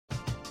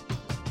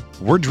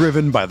We're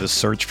driven by the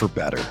search for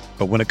better.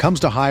 But when it comes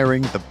to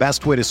hiring, the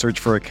best way to search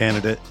for a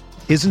candidate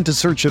isn't to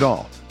search at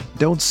all.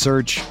 Don't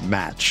search,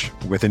 match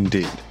with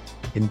Indeed.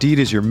 Indeed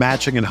is your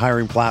matching and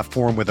hiring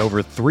platform with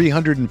over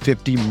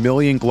 350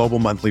 million global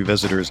monthly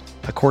visitors,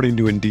 according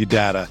to Indeed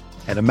data,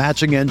 and a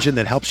matching engine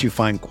that helps you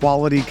find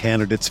quality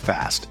candidates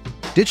fast.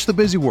 Ditch the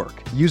busy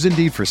work. Use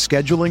Indeed for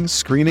scheduling,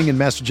 screening, and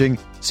messaging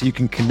so you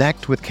can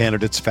connect with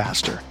candidates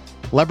faster.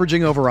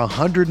 Leveraging over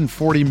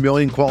 140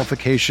 million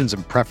qualifications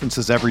and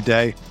preferences every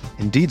day,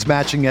 Indeed's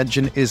matching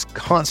engine is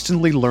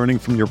constantly learning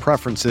from your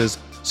preferences,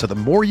 so the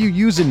more you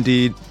use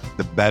Indeed,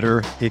 the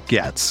better it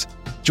gets.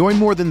 Join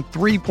more than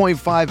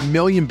 3.5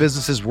 million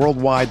businesses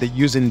worldwide that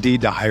use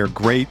Indeed to hire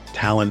great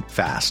talent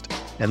fast.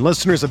 And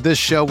listeners of this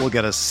show will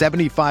get a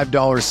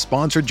 $75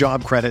 sponsored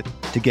job credit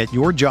to get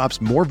your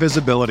jobs more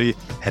visibility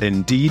at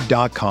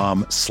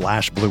Indeed.com/Blue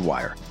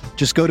Wire.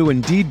 Just go to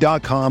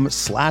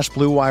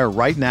Indeed.com/Blue Wire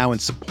right now and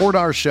support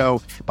our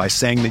show by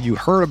saying that you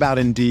heard about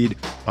Indeed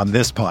on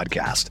this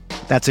podcast.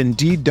 That's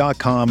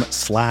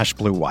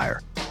Indeed.com/Blue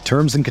Wire.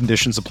 Terms and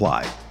conditions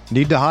apply.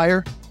 Need to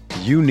hire?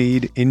 You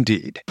need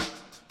Indeed.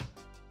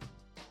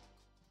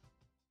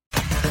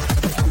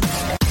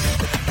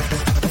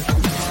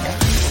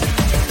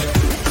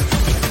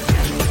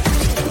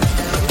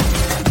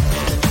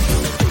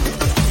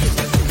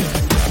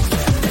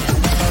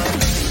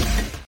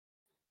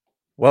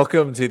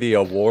 Welcome to the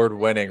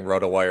award-winning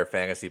RotoWire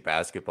Fantasy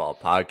Basketball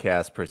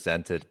Podcast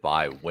presented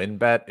by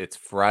WynnBET. It's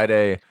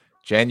Friday,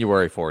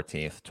 January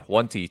 14th,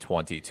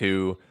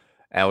 2022.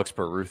 Alex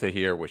Barutha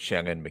here with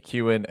Shannon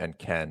McEwen and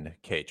Ken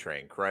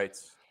K-Train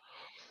Kreitz.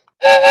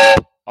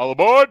 All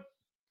aboard!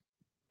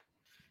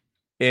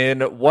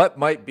 In what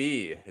might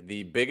be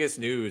the biggest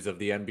news of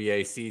the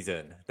NBA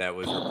season that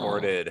was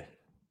reported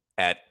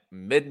at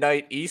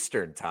midnight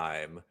Eastern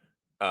time,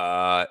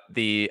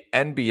 the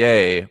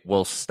NBA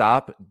will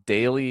stop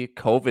daily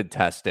COVID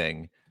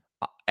testing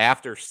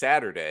after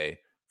Saturday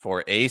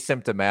for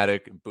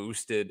asymptomatic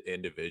boosted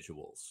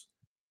individuals.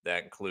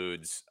 That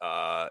includes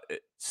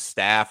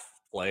staff,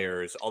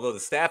 players, although the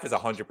staff is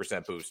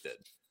 100% boosted.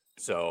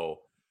 So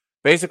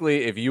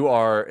basically, if you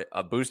are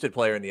a boosted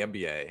player in the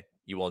NBA,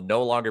 you will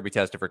no longer be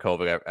tested for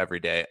COVID every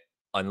day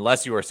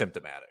unless you are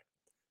symptomatic.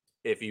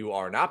 If you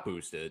are not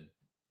boosted,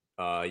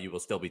 you will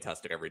still be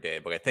tested every day,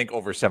 but I think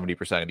over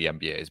 70% of the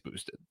NBA is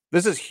boosted.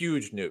 This is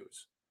huge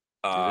news.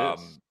 It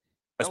is.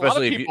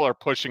 Especially a lot of people are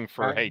pushing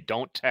for, hey,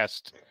 don't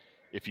test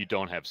if you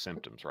don't have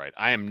symptoms, right?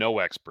 I am no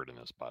expert in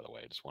this, by the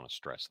way. I just want to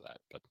stress that.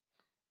 But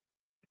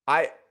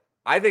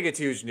I think it's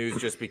huge news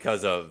just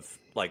because of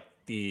like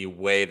the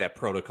way that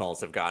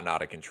protocols have gotten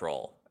out of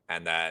control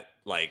and that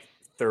like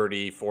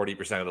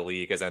 30-40% of the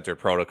league has entered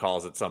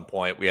protocols at some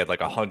point. We had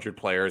like 100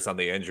 players on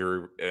the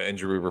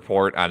injury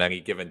report on any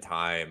given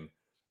time.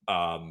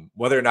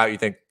 Whether or not you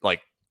think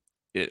like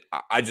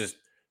I just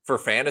for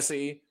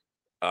fantasy,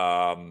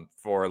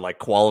 for like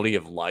quality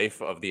of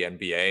life of the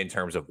NBA in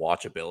terms of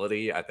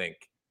watchability, I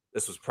think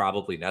this was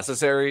probably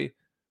necessary.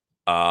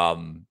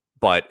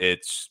 But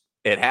it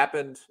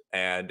happened,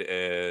 and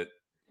it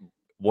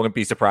wouldn't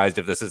be surprised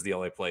if this is the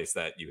only place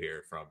that you hear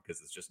it from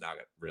because it's just not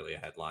really a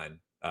headline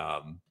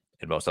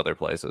in most other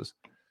places.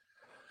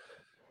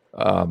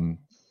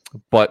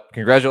 But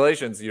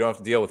congratulations, you don't have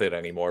to deal with it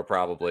anymore,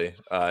 probably,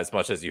 as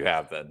much as you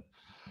have been.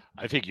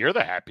 I think you're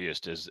the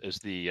happiest as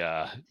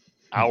the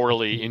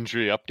hourly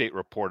injury update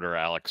reporter,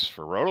 Alex,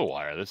 for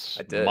RotoWire. This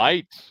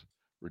might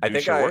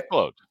reduce your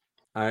workload.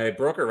 I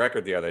broke a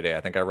record the other day.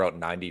 I think I wrote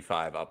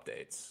 95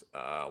 updates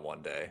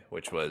one day,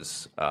 which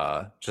was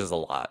just a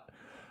lot.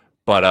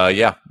 But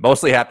yeah,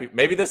 mostly happy.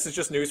 Maybe this is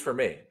just news for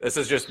me. This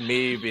is just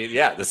me being,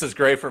 this is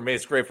great for me.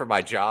 It's great for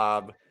my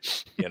job,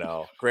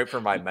 great for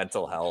my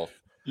mental health.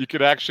 You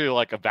could actually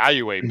like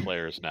evaluate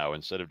players now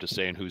instead of just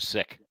saying who's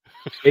sick.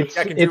 I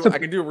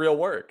can do real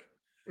work.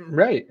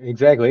 Right,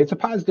 exactly. It's a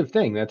positive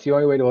thing. That's the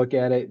only way to look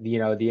at it. The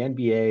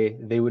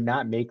NBA, they would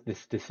not make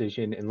this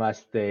decision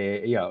unless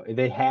they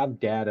have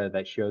data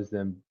that shows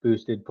them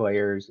boosted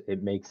players.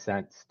 It makes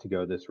sense to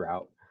go this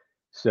route.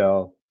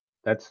 So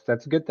that's a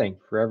good thing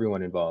for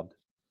everyone involved.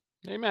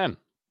 Amen.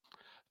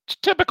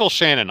 Typical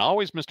Shannon,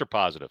 always Mr.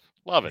 Positive.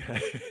 Love it.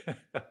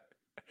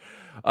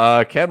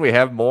 Can we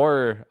have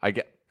more?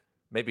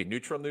 Maybe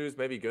neutral news,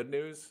 maybe good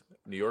news.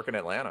 New York and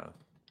Atlanta.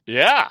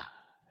 Yeah.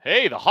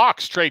 Hey, the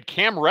Hawks trade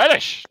Cam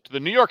Reddish to the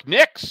New York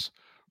Knicks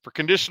for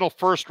conditional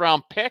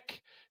first-round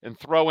pick and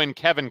throw in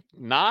Kevin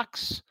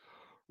Knox.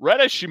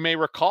 Reddish, you may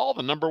recall,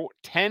 the number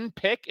 10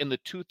 pick in the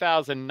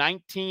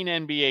 2019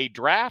 NBA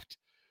draft.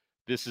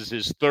 This is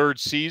his third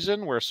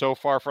season where so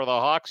far for the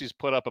Hawks, he's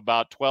put up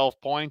about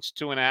 12 points,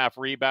 2.5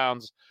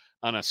 rebounds,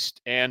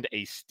 and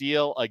a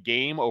steal a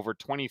game over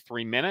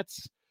 23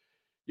 minutes.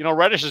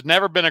 Reddish has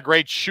never been a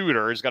great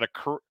shooter. He's got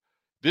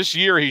this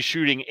year he's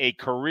shooting a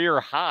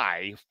career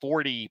high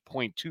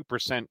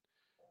 40.2%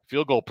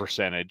 field goal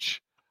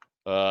percentage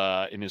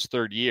in his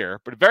third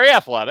year, but very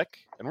athletic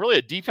and really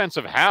a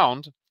defensive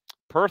hound.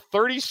 Per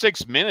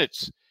 36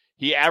 minutes,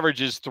 he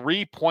averages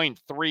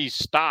 3.3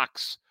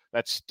 stocks,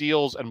 that's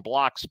steals and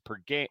blocks per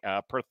game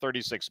per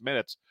 36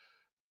 minutes.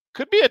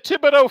 Could be a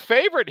Thibodeau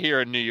favorite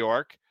here in New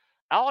York.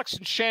 Alex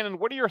and Shannon,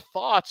 what are your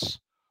thoughts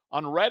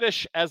on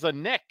Reddish as a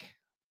Knick?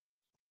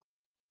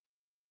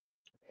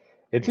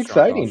 It's You start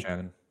off, exciting.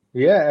 Shannon.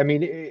 Yeah, I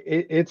mean,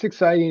 it's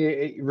exciting.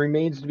 It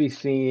remains to be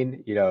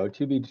seen,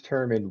 to be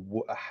determined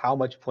how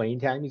much playing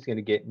time he's going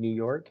to get in New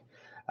York.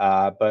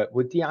 But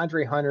with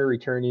DeAndre Hunter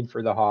returning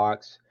for the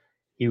Hawks,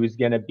 he was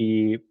going to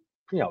be,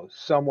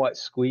 somewhat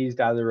squeezed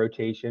out of the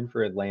rotation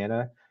for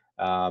Atlanta.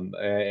 And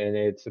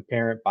it's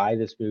apparent by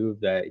this move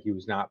that he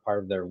was not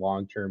part of their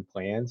long-term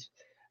plans.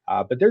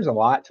 But there's a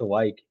lot to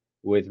like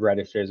with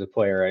Reddish as a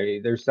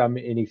player. There's some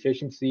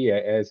inefficiency,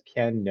 as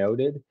Ken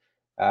noted.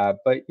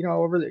 But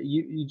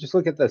you just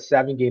look at the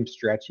 7-game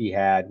stretch he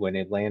had when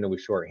Atlanta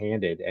was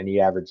shorthanded, and he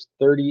averaged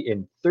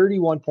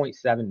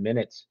 31.7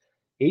 minutes,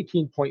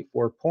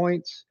 18.4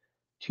 points,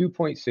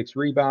 2.6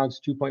 rebounds,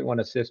 2.1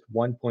 assists,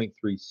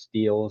 1.3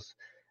 steals.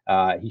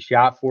 He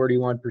shot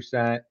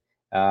 41%,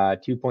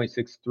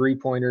 2.6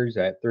 3-pointers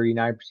at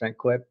 39%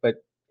 clip,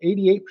 but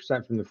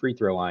 88% from the free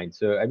throw line.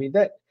 So I mean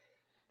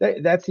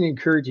that's an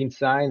encouraging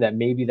sign that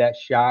maybe that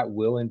shot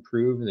will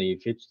improve and the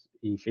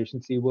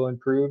efficiency will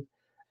improve.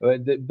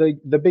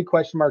 The big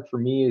question mark for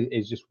me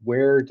is just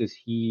where does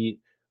he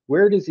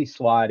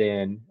slot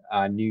in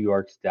on New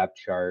York's depth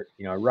chart?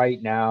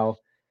 Right now,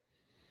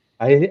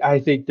 I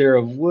think they're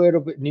a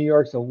little bit New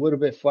York's a little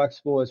bit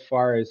flexible as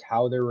far as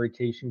how their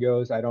rotation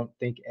goes. I don't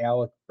think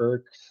Alec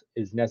Burks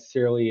is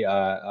necessarily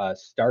a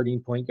starting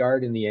point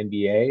guard in the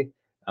NBA.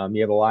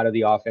 You have a lot of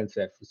the offense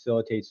that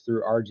facilitates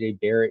through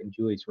RJ Barrett and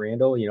Julius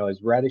Randle.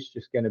 Is Reddish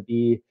just going to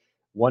be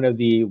one of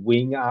the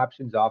wing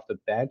options off the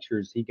bench, or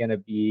is he going to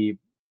be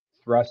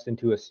thrust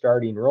into a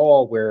starting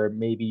role where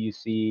maybe you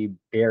see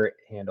Barrett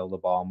handle the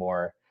ball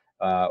more,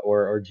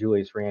 or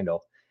Julius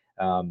Randle?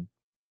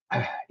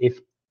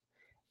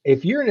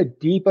 If you're in a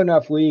deep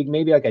enough league,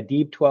 maybe like a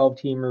deep 12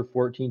 teamer,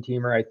 14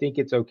 teamer, I think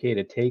it's okay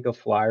to take a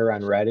flyer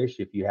on Reddish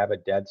if you have a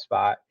dead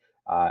spot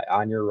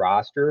on your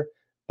roster,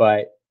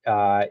 but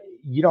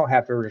you don't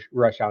have to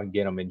rush out and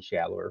get them in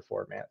shallower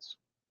formats.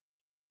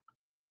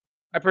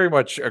 I pretty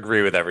much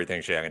agree with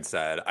everything Shannon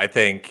said. I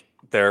think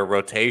their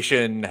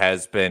rotation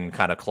has been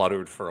kind of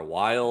cluttered for a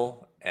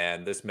while,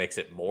 and this makes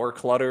it more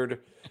cluttered.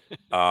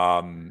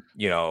 Again,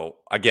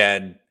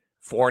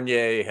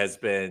 Fournier has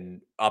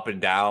been up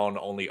and down,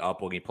 only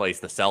up when he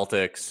plays the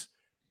Celtics.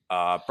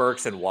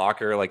 Burks and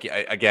Walker,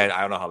 again,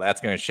 I don't know how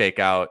that's going to shake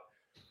out.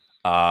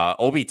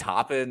 Obi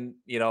Toppin,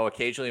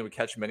 occasionally would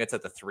catch minutes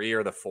at the 3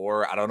 or the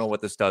 4. I don't know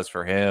what this does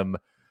for him.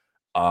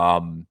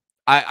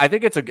 I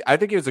think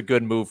it was a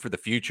good move for the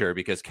future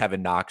because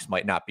Kevin Knox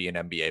might not be an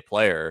NBA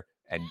player,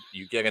 and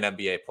you get an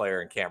NBA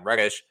player in Cam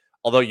Reddish.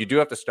 Although you do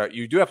have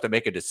to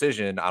make a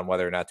decision on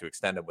whether or not to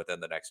extend him within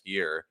the next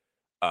year,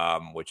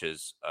 which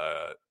is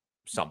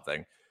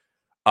something.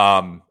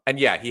 And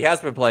yeah, he has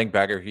been playing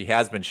better. He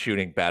has been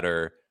shooting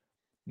better.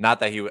 Not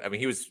that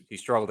he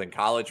struggled in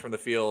college from the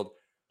field.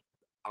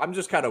 I'm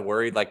just kind of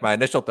worried. Like my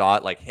initial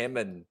thought, like him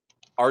and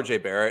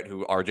RJ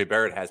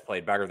Barrett has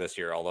played better this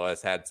year, although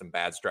has had some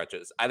bad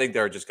stretches. I think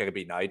there are just going to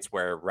be nights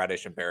where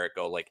Reddish and Barrett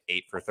go like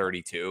 8 for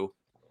 32,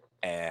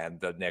 and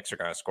the Knicks are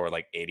going to score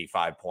like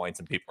 85 points,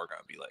 and people are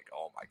going to be like,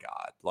 "Oh my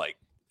god!" Like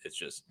it's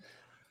just.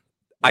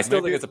 I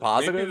still think it's a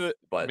positive,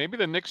 but maybe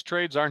the Knicks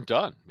trades aren't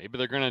done. Maybe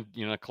they're going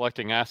to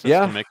collecting assets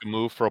to make a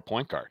move for a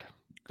point guard.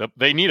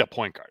 They need a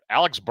point guard.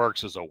 Alex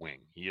Burks is a wing.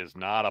 He is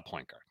not a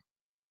point guard.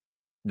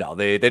 No,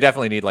 they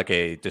definitely need like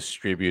a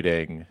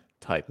distributing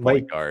type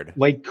point guard,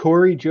 like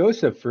Corey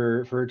Joseph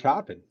for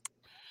Toppin.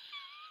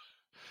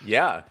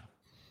 Yeah,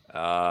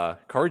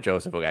 Corey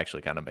Joseph would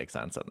actually kind of make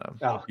sense on them.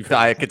 Oh,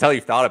 I could tell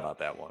you've thought about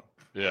that one.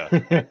 Yeah.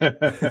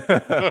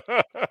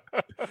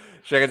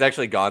 Shagan's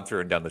actually gone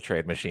through and done the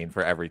trade machine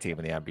for every team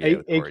in the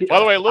NBA. By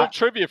the way, a little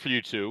trivia for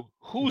you two: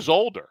 who's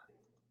older,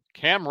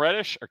 Cam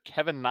Reddish or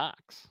Kevin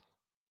Knox?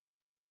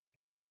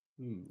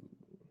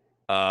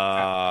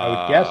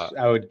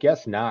 I would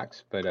guess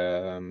Knox, but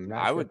I'm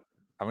going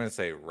to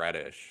say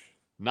Reddish.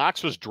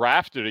 Knox was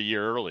drafted a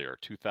year earlier,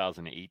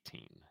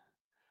 2018.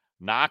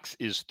 Knox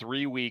is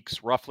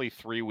roughly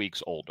 3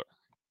 weeks older.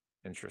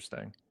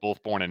 Interesting.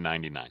 Both born in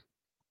 99.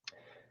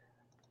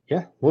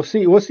 Yeah, we'll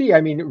see.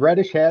 I mean,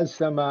 Reddish has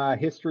some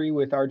history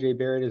with RJ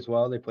Barrett as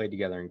well. They played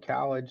together in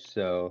college,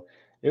 so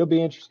it'll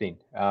be interesting.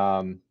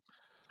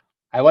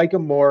 I like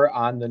him more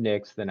on the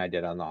Knicks than I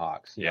did on the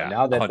Hawks.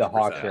 Now that 100%. The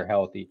Hawks are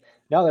healthy,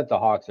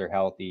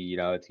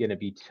 it's going to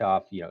be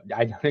tough.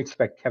 I don't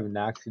expect Kevin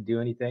Knox to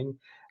do anything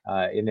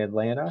in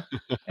Atlanta,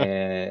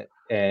 and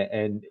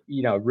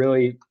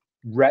really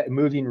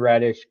moving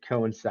Reddish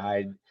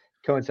coincided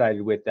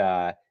with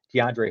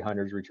DeAndre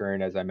Hunter's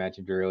return, as I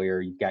mentioned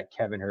earlier. You've got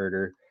Kevin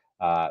Huerter,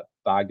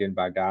 Bogdan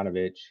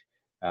Bogdanovic,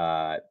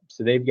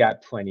 so they've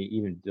got plenty.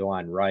 Even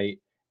DeLon Wright.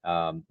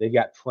 They've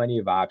got plenty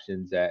of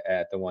options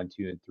at the 1,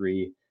 2, and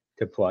 3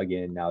 to plug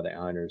in now that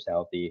Hunter's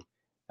healthy.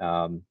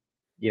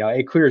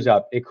 It clears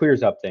up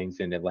things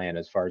in Atlanta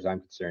as far as I'm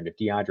concerned. If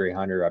DeAndre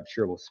Hunter, I'm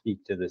sure we'll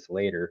speak to this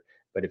later,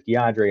 but if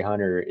DeAndre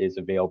Hunter is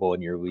available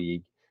in your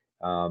league,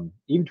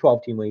 even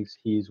 12-team leagues,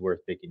 he's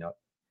worth picking up.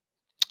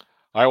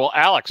 All right, well,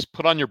 Alex,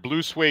 put on your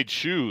blue suede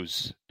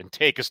shoes and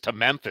take us to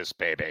Memphis,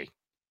 baby.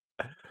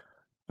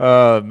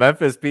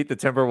 Memphis beat the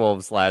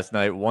Timberwolves last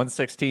night,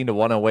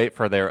 116-108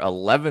 for their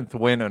 11th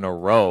win in a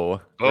row.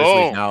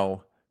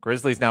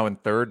 Grizzlies now in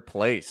third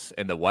place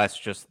in the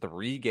West, just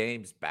 3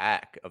 games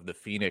back of the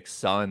Phoenix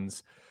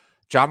Suns.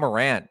 Ja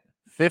Morant,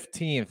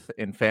 15th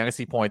in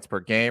fantasy points per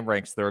game,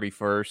 ranks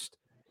 31st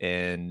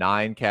in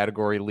 9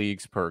 category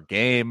leagues per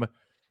game.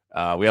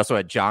 We also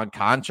had John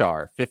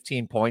Conchar,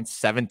 15 points,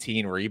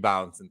 17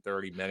 rebounds in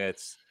 30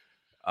 minutes.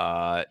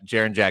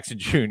 Jaren Jackson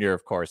Jr.,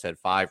 of course, had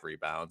 5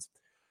 rebounds.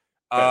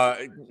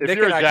 If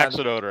you're a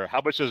Jackson owner,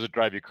 how much does it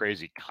drive you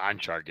crazy?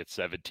 Conchar gets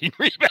 17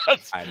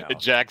 rebounds. I know. And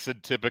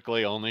Jackson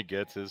typically only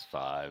gets his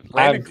 5.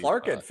 Brandon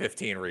Clark had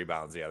 15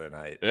 rebounds the other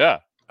night. Yeah.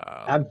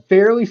 I'm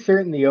fairly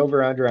certain the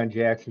over-under on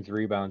Jackson's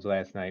rebounds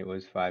last night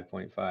was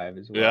 5.5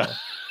 as well.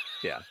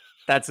 Yeah.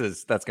 That's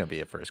going to be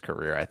it for his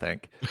career, I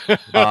think.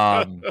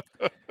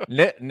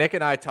 Nick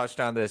and I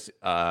touched on this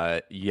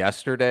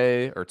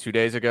yesterday or 2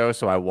 days ago,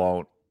 so I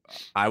won't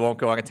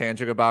go on a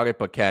tangent about it.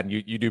 But Ken,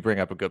 you do bring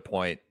up a good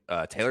point.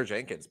 Taylor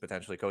Jenkins,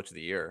 potentially coach of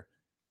the year.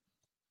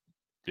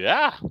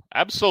 Yeah,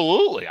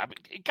 absolutely. I mean,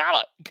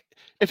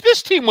 if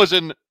this team was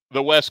in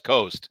the West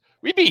Coast,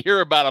 we'd be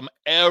hearing about them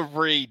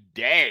every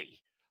day.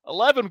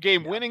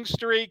 11-game winning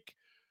streak,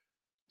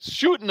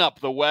 shooting up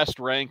the West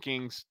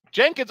rankings.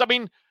 Jenkins, I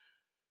mean,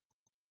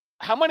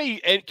 how many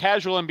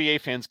casual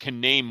NBA fans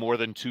can name more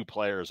than 2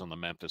 players on the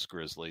Memphis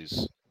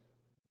Grizzlies?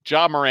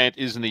 Ja Morant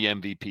is in the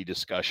MVP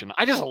discussion.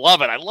 I just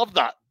love it. I love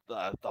the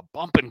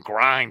bump and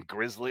grind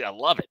Grizzly. I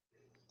love it.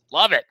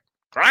 Love it.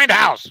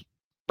 Grindhouse.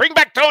 Bring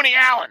back Tony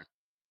Allen.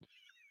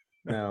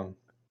 No,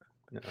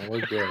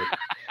 we're good.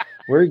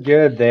 We're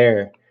good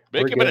there.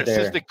 Make him an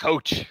assistant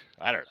coach.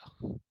 I don't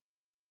know.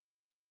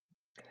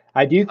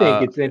 I do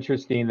think it's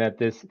interesting that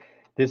this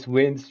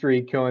win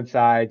streak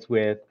coincides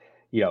with,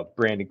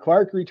 Brandon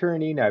Clark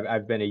returning.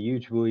 I've been a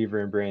huge believer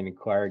in Brandon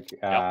Clark,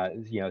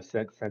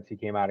 since he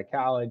came out of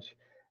college.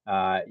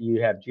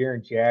 You have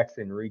Jaren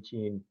Jackson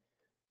reaching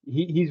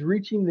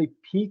the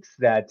peaks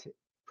that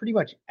pretty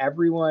much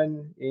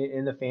everyone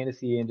in the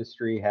fantasy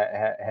industry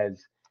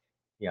has,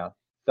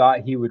 thought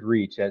he would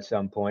reach at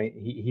some point.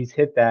 He's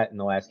hit that in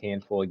the last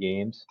handful of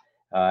games,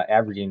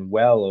 averaging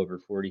well over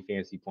 40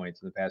 fantasy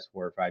points in the past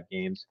 4 or 5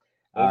 games.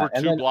 Over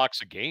 2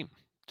 blocks a game,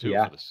 too,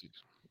 for the season.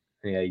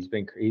 Yeah, he's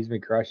been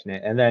crushing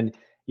it. And then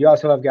you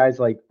also have guys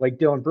like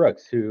Dylan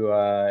Brooks, who,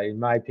 in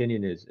my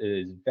opinion, is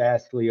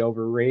vastly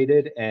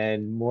overrated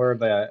and more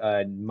of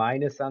a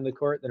minus on the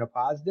court than a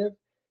positive.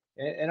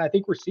 And I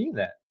think we're seeing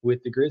that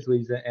with the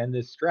Grizzlies and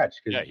this stretch.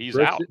 Yeah, he's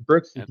Brooks, out.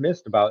 Brooks has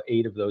missed about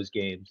 8 of those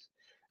games.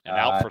 And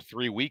out for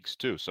 3 weeks,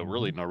 too. So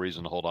really no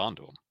reason to hold on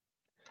to him.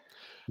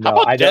 No,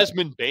 how about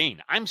Desmond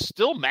Bane? I'm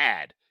still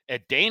mad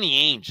at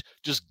Danny Ainge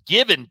just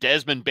giving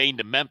Desmond Bane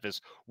to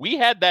Memphis. We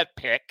had that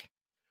pick,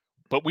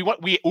 but we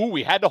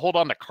had to hold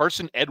on to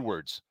Carson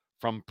Edwards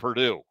from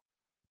Purdue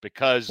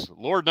because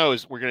Lord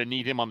knows we're going to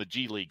need him on the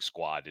G League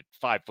squad at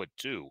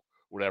 5'2",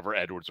 whatever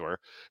Edwards were.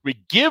 We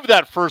give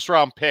that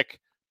first-round pick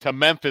to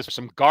Memphis,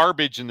 some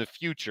garbage in the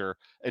future,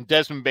 and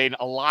Desmond Bane,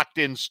 a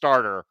locked-in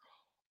starter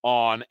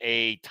on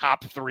a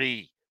top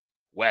 3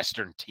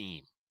 Western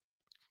team.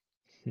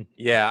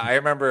 Yeah, I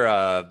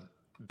remember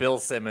Bill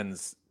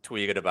Simmons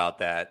tweeted about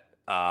that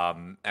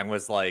and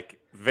was like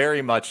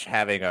very much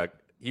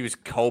he was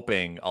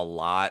coping a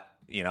lot,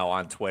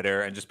 on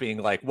Twitter and just being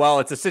like, well,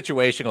 it's a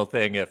situational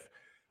thing. If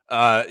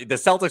the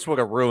Celtics would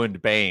have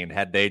ruined Bane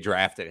had they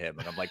drafted him.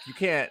 And I'm like, you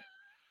can't,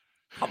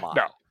 come on.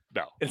 No.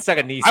 Instead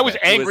of Neesmith, I was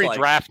angry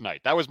draft night.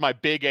 That was my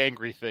big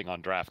angry thing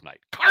on draft night.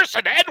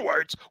 Carson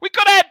Edwards. We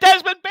could have had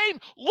Desmond Bane.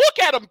 Look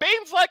at him.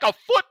 Bane's like a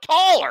foot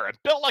taller and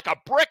built like a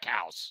brick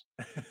house.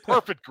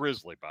 Perfect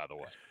Grizzly, by the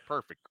way.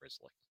 Perfect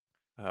Grizzly.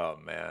 Oh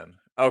man.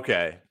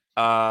 Okay.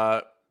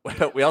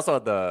 We also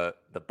had the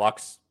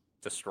Bucks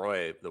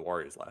destroy the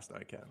Warriors last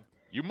night, Ken.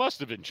 You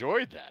must have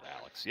enjoyed that,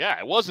 Alex. Yeah,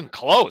 it wasn't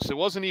close. It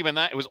wasn't even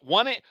that. It was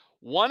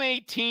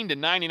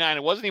 118-99.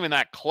 It wasn't even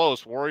that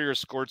close. Warriors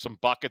scored some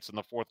buckets in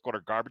the fourth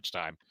quarter garbage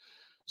time.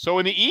 So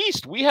in the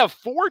East, we have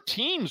 4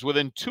 teams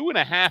within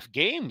 2.5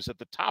 games at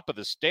the top of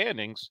the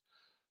standings.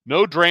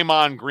 No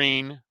Draymond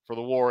Green for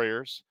the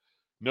Warriors.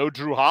 No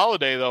Drew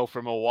Holiday, though,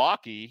 for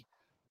Milwaukee.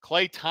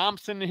 Klay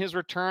Thompson in his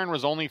return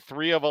was only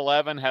 3 of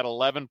 11, had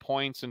 11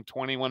 points in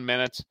 21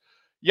 minutes.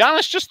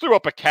 Giannis just threw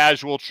up a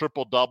casual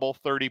triple-double,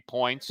 30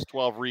 points,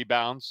 12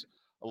 rebounds,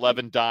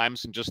 11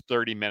 dimes in just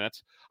 30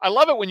 minutes. I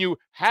love it when you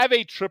have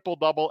a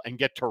triple-double and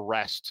get to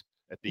rest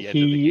at the end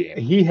of the game.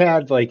 He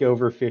had like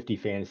over 50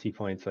 fantasy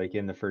points like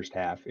in the first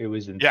half. It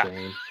was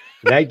insane.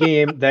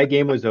 Yeah. That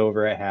game was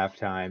over at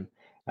halftime.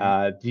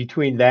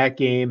 Between that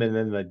game and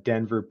then the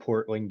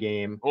Denver-Portland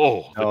game.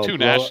 Oh, the 2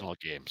 national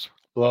games.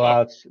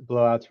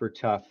 Blowouts were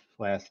tough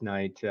last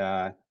night.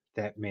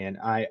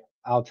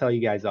 I'll tell you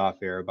guys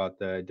off air about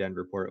the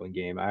Denver-Portland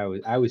game.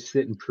 I was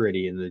sitting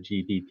pretty in the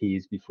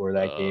GPPs before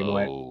that game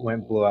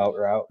went blowout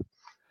route.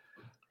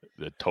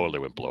 It totally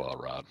went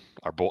blowout route.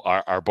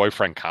 Our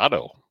boyfriend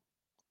Cotto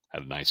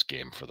had a nice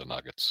game for the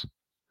Nuggets.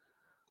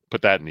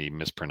 put that in the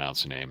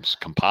mispronounced names.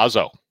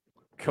 Campazzo.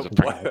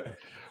 What?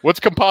 What's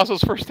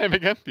Campazzo's first name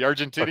again? The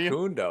Argentinian?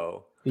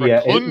 Facundo.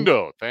 Yeah,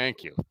 Facundo.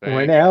 Thank you.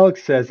 When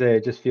Alex says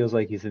it just feels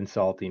like he's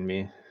insulting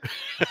me.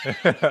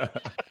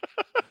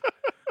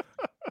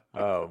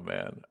 Oh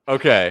man.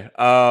 Okay.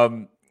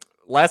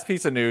 Last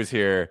piece of news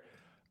here.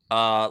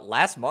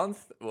 Last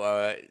month,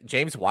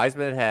 James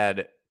Wiseman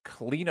had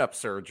cleanup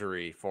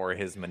surgery for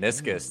his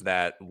meniscus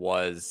that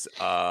was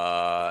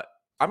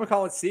I'm gonna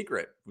call it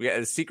secret. We got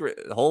a secret.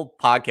 The whole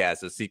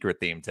podcast is secret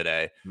theme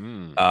today.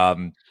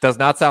 Does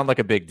not sound like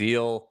a big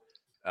deal.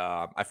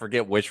 I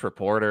forget which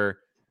reporter.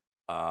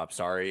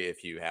 Sorry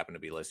if you happen to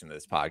be listening to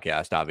this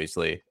podcast,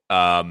 obviously.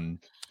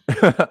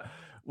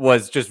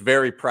 Was just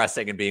very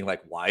pressing and being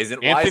like, why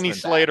isn't Anthony Wiseman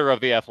Slater back? of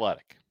The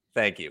Athletic?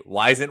 Thank you.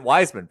 Why isn't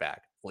Wiseman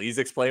back? Please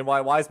explain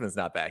why Wiseman's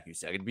not back. You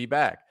said he'd be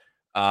back.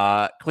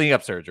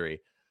 Cleanup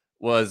surgery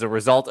was a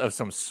result of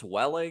some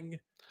swelling,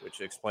 which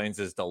explains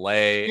his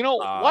delay. You know,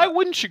 why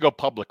wouldn't you go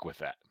public with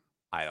that?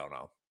 I don't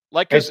know.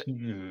 Like, 'cause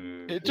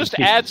it just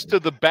adds to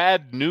the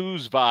bad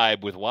news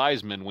vibe with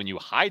Wiseman when you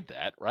hide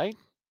that, right?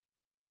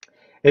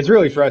 It's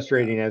really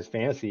frustrating as a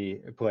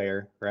fantasy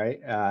player, right?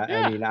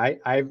 I mean,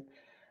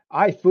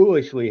 I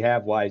foolishly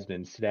have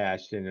Wiseman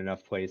stashed in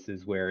enough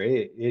places where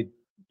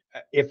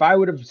if I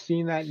would have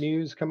seen that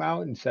news come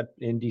out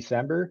in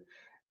December,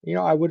 you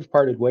know, I would have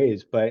parted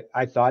ways, but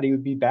I thought he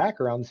would be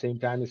back around the same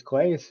time as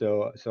Clay.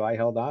 So I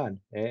held on.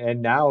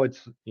 And now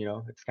it's, you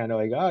know, it's kind of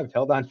like, oh, I've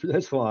held on for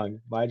this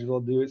long. Might as well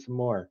do it some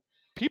more.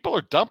 People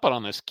are dumping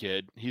on this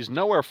kid. He's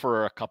nowhere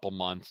for a couple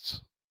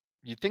months.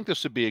 You'd think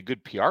this would be a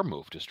good PR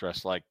move to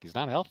stress, like, he's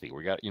not healthy.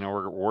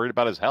 We're worried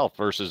about his health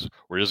versus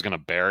we're just going to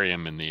bury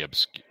him in the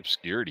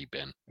obscurity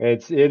bin.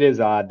 It is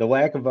odd. The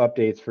lack of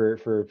updates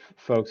for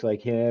folks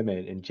like him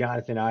and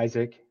Jonathan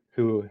Isaac,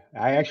 who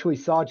I actually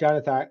saw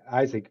Jonathan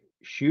Isaac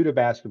shoot a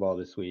basketball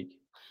this week.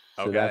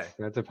 So Okay.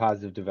 that's a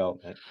positive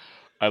development.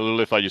 I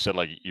literally thought you said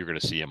like you're going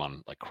to see him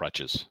on like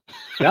crutches.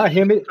 Not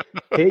him. You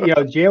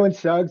know, Jalen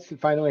Suggs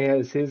finally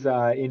has his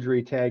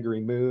injury tag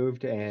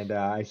removed, and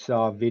I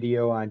saw a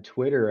video on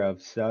Twitter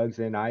of Suggs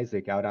and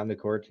Isaac out on the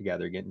court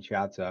together getting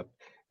shots up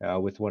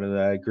with one of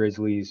the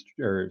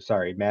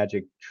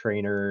Magic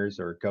trainers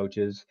or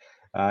coaches.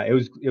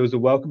 It was a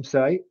welcome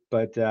sight,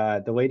 but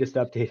the latest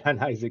update on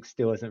Isaac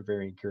still isn't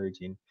very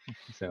encouraging.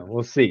 So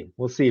we'll see.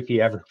 We'll see if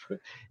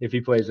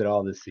he plays at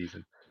all this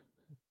season.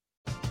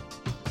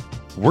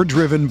 We're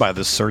driven by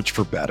the search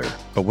for better.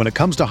 But when it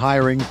comes to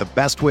hiring, the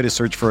best way to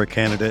search for a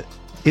candidate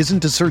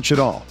isn't to search at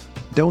all.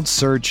 Don't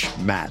search,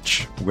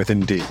 match with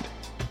Indeed.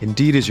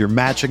 Indeed is your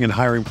matching and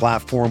hiring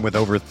platform with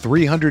over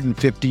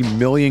 350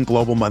 million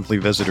global monthly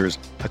visitors,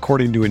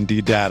 according to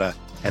Indeed data,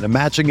 and a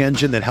matching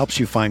engine that helps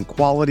you find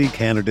quality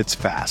candidates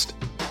fast.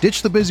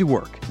 Ditch the busy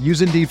work.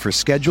 Use Indeed for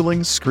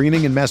scheduling,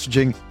 screening, and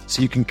messaging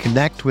so you can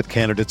connect with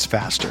candidates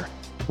faster.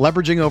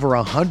 Leveraging over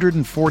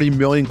 140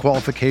 million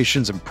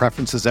qualifications and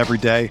preferences every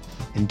day,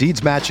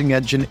 Indeed's matching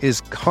engine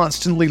is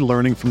constantly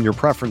learning from your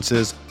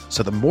preferences,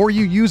 so the more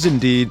you use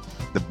Indeed,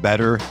 the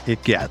better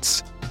it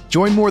gets.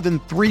 Join more than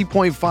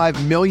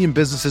 3.5 million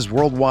businesses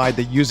worldwide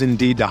that use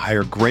Indeed to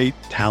hire great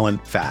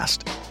talent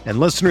fast. And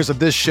listeners of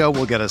this show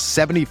will get a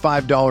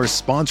 $75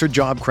 sponsored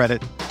job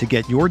credit to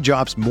get your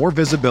jobs more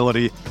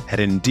visibility at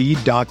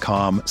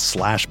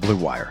Indeed.com/Blue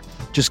Wire.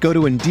 Just go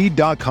to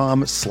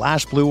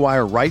Indeed.com/Blue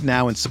Wire right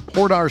now and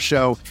support our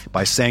show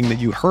by saying that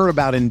you heard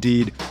about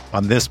Indeed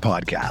on this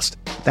podcast.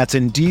 That's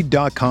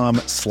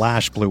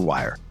Indeed.com/Blue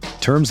Wire.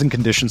 Terms and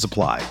conditions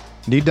apply.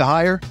 Need to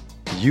hire?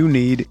 You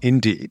need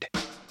Indeed.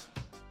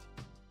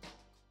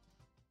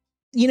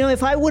 You know,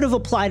 if I would have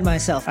applied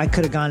myself, I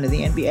could have gone to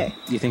the NBA.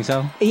 You think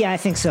so? Yeah, I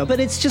think so. But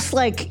it's just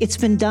like, it's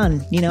been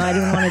done. You know, I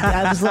didn't want to,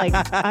 I was like,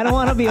 I don't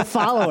want to be a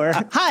follower.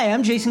 Hi,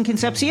 I'm Jason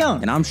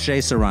Concepcion. And I'm Shea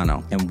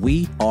Serrano. And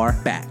we are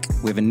back.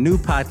 We have a new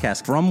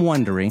podcast from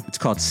Wondery. It's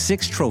called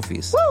Six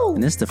Trophies. Woo!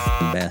 And it's the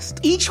best.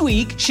 Each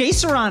week, Shea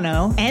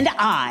Serrano and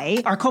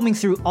I are combing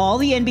through all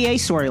the NBA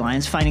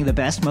storylines, finding the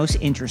best, most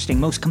interesting,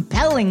 most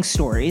compelling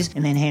stories,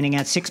 and then handing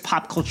out 6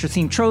 pop culture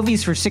themed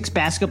trophies for 6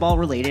 basketball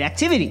related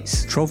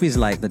activities. Trophies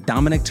like the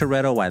Dominic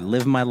Toretto I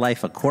Live My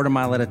Life a Quarter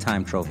Mile at a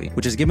Time trophy,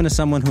 which is given to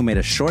someone who made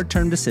a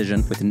short-term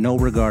decision with no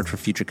regard for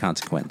future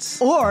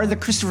consequence. Or the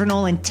Christopher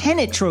Nolan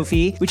Tenet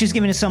trophy, which is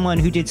given to someone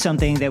who did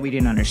something that we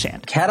didn't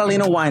understand.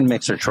 Catalina Wine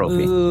Mixer trophy.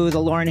 Ooh, the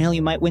Lauryn Hill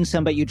You Might Win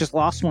Some, But You Just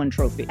Lost One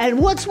trophy. And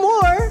what's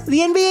more, the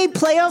NBA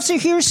playoffs are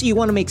here, so you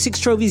want to make 6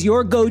 Trophies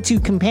your go-to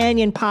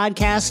companion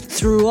podcast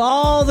through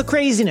all the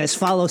craziness.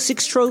 Follow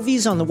 6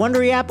 Trophies on the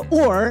Wondery app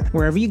or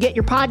wherever you get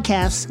your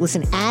podcasts.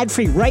 Listen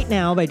ad-free right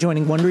now by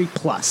joining Wondery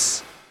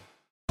Plus.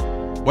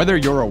 Whether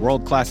you're a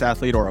world-class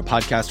athlete or a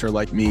podcaster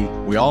like me,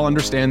 we all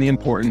understand the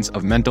importance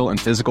of mental and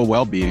physical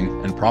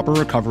well-being and proper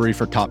recovery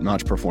for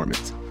top-notch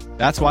performance.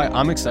 That's why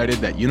I'm excited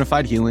that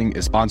Unified Healing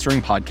is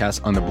sponsoring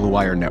podcasts on the Blue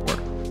Wire Network.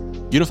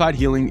 Unified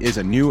Healing is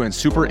a new and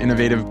super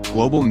innovative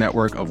global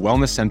network of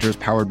wellness centers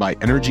powered by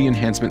Energy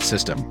Enhancement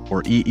System,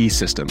 or EE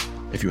System.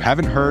 If you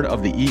haven't heard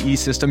of the EE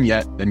System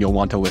yet, then you'll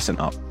want to listen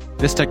up.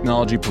 This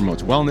technology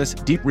promotes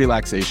wellness, deep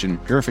relaxation,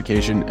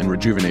 purification, and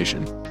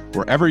rejuvenation.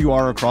 Wherever you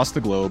are across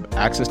the globe,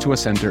 access to a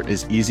center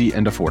is easy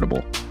and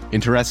affordable.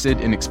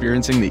 Interested in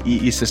experiencing the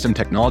EE System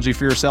technology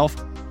for yourself?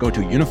 Go to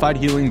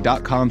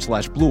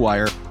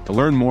unifiedhealing.com/bluewire to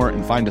learn more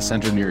and find a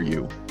center near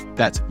you.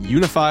 That's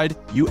unified,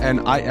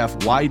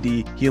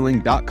 UNIFYD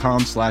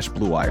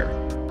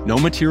healing.com/bluewire. No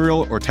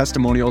material or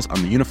testimonials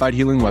on the Unified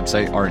Healing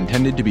website are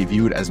intended to be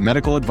viewed as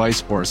medical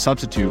advice or a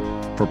substitute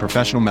for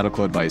professional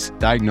medical advice,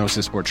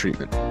 diagnosis, or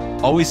treatment.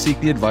 Always seek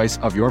the advice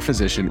of your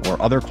physician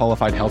or other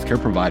qualified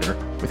healthcare provider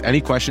with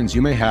any questions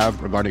you may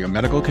have regarding a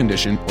medical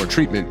condition or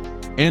treatment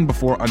and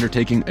before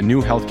undertaking a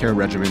new healthcare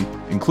regimen,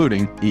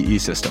 including EE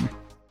System.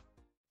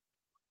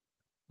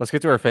 Let's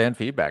get to our fan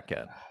feedback,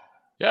 Ken.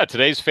 Yeah,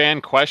 today's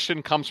fan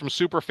question comes from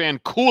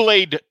superfan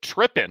Kool-Aid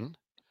Trippin,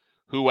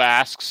 who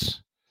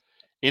asks,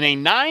 in a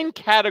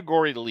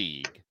 9-category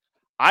league,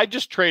 I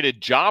just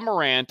traded Ja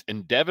Morant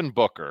and Devin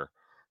Booker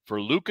for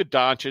Luka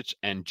Doncic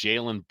and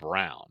Jaylen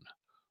Brown.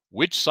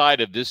 Which side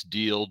of this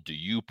deal do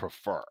you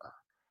prefer?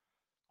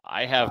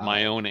 I have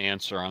my own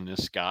answer on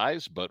this,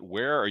 guys, but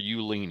where are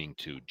you leaning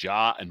to?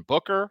 Ja and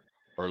Booker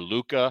or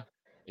Luka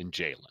and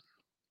Jaylen?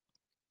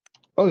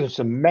 Oh, there's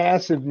some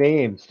massive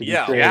names to be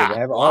traded. Yeah. I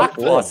have all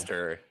four.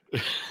 Blockbuster.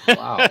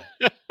 Wow.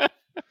 It's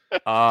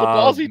a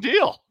ballsy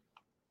deal.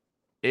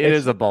 It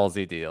is a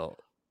ballsy deal.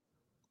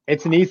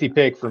 It's an easy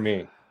pick for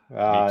me.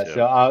 too.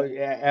 So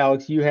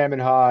Alex, you ham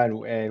and haw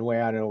and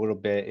weigh on it a little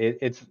bit.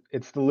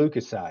 It's the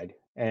Luka side,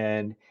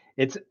 and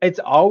it's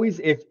always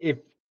if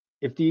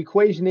the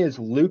equation is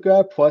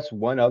Luka plus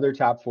one other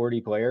top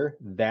 40 player,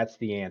 that's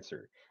the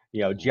answer.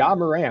 You know, Ja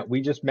Morant.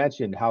 We just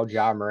mentioned how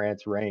Ja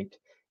Morant's ranked.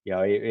 You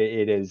know,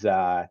 it is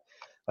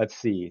let's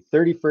see,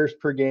 31st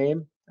per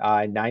game,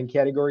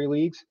 9-category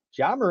leagues.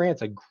 Ja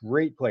Morant's a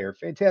great player,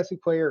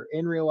 fantastic player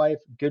in real life,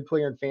 good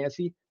player in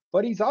fantasy.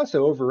 But he's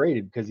also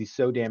overrated because he's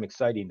so damn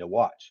exciting to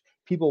watch.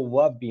 People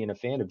love being a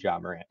fan of Ja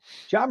Morant.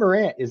 Ja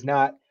Morant is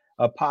not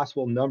a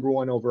possible number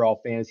 1 overall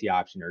fantasy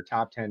option or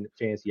top 10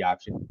 fantasy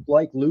option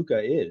like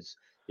Luka is.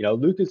 You know,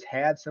 Luka's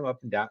had some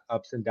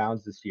ups and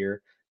downs this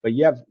year, but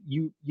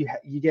you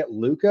get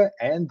Luka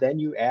and then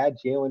you add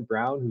Jaylen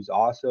Brown, who's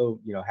also,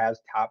 you know, has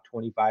top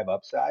 25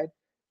 upside.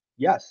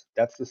 Yes,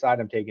 that's the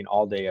side I'm taking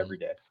all day, every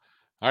day.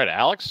 All right,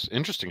 Alex.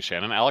 Interesting,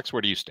 Shannon. Alex,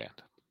 where do you stand?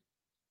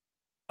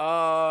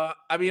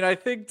 I mean, I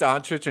think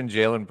Doncic and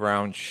Jaylen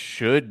Brown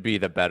should be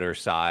the better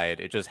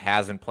side. It just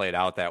hasn't played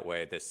out that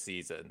way this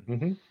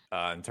season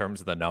in terms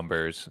of the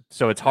numbers.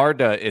 So it's hard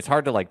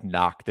to like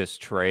knock this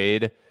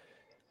trade.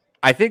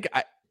 I think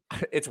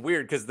it's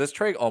weird because this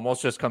trade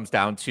almost just comes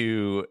down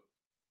to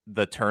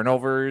the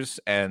turnovers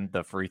and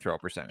the free throw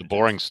percentage. The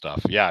boring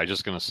stuff. Yeah, I was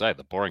just going to say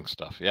the boring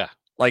stuff. Yeah.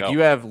 Like you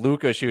have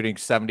Luka shooting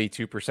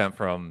 72%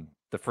 from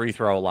the free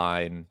throw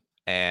line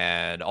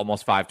and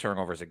almost 5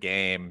 turnovers a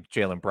game.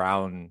 Jaylen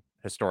Brown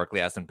historically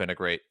hasn't been a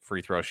great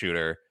free throw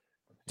shooter.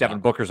 Devin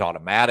Booker's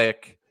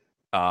automatic,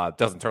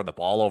 doesn't turn the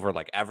ball over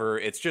like ever.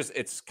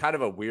 It's kind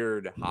of a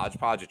weird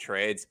hodgepodge of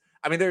trades.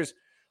 I mean, there's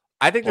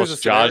a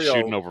scenario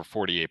shooting over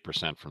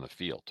 48% from the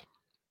field.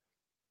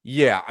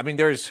 Yeah, I mean,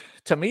 there's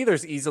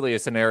easily a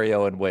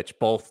scenario in which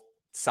both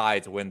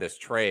sides win this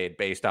trade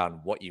based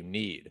on what you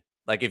need.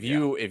 Like if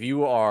you're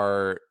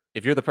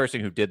the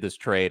person who did this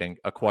trade and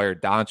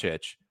acquired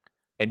Doncic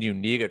and you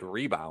needed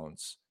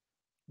rebounds,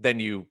 then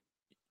you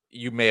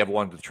may have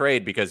won the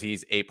trade because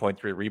he's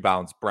 8.3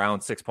 rebounds,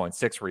 Brown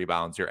 6.6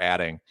 rebounds. You're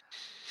adding.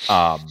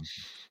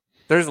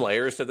 There's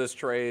layers to this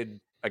trade.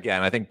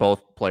 Again, I think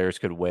both players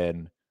could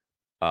win.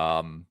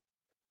 I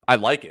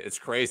like it. It's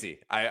crazy.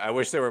 I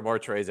wish there were more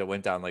trades that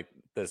went down like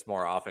this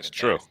more often. It's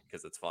true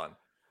because it's fun.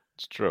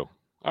 It's true.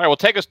 All right, well,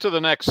 take us to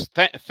the next.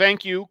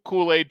 Thank you,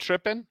 Kool-Aid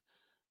Trippin.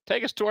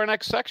 Take us to our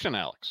next section,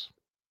 Alex.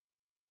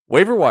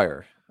 Waiver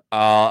wire.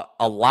 A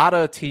lot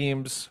of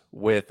teams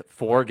with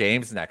 4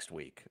 games next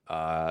week.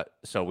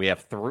 So we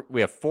have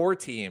 4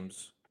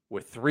 teams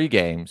with 3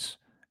 games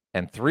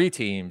and 3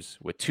 teams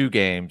with 2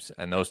 games,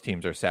 and those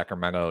teams are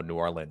Sacramento, New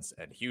Orleans,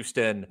 and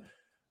Houston.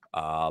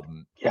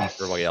 Yes.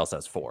 Everybody else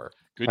has 4.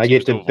 Good I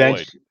get to to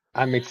bench.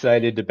 I'm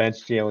excited to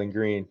bench Jalen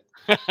Green.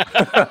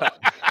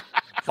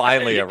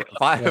 Finally a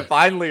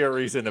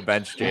reason to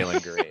bench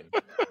Jalen Green.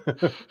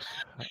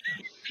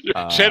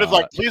 Shannon's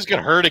like, please get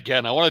hurt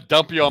again. I want to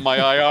dump you on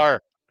my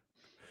IR.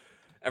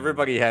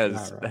 Everybody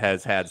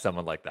has had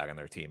someone like that on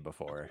their team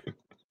before.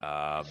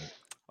 All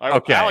right,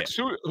 okay, Alex,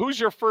 who's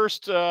your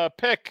first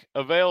pick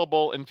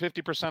available in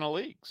 50% of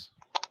leagues?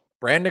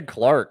 Brandon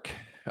Clark,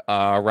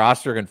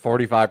 rostered in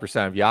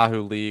 45% of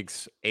Yahoo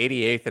leagues,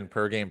 88th in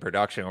per game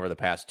production over the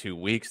past 2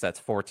 weeks. That's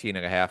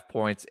 14.5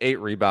 points,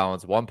 8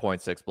 rebounds,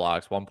 1.6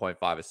 blocks,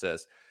 1.5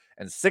 assists,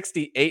 and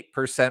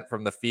 68%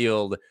 from the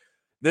field.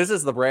 This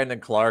is the Brandon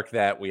Clark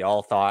that we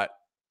all thought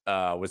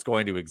was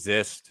going to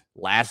exist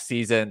last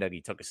season, and he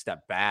took a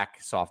step back,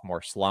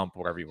 sophomore slump,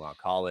 whatever you want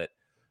to call it.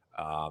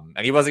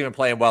 And he wasn't even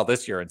playing well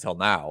this year until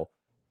now.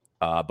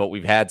 But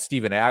we've had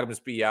Steven Adams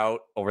be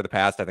out over the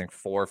past, I think,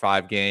 4 or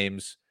 5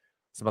 games.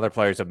 Some other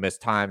players have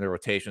missed time. The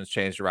rotation's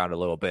changed around a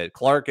little bit.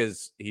 Clark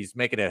he's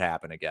making it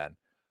happen again.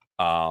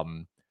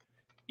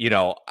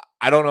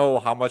 I don't know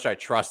how much I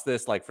trust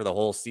this like for the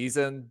whole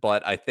season,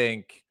 but I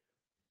think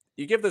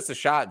you give this a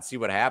shot and see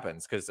what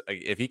happens. Because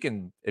if he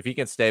can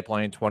stay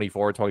playing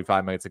 24,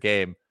 25 minutes a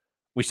game,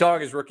 we saw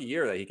in his rookie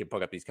year that he can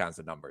put up these kinds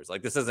of numbers.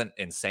 Like, this isn't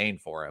insane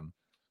for him.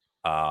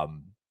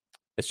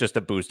 It's just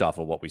a boost off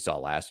of what we saw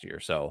last year.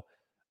 So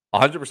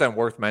 100%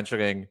 worth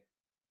mentioning,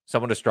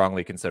 someone to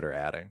strongly consider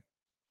adding.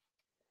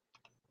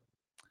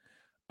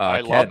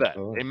 I Ken. love that.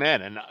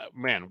 Amen. And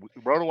man,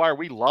 RotoWire,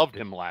 we loved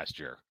him last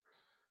year.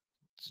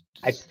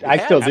 I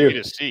still do.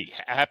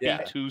 Happy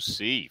to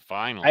see.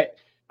 Finally,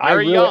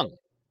 very really, young.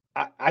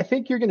 I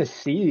think you're going to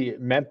see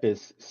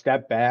Memphis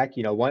step back.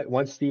 You know,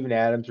 once Steven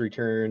Adams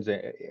returns,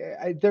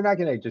 they're not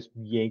going to just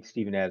yank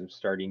Steven Adams'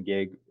 starting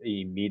gig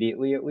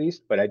immediately, at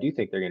least. But I do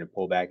think they're going to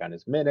pull back on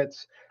his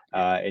minutes,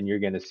 and you're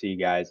going to see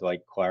guys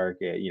like Clark.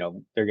 You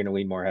know, they're going to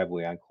lean more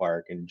heavily on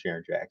Clark and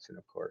Jaren Jackson,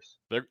 of course.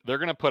 They're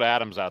going to put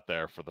Adams out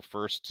there for the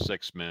first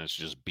 6 minutes,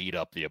 just beat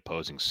up the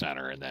opposing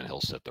center, and then he'll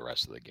sit the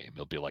rest of the game.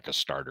 He'll be like a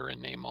starter in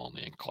name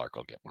only, and Clark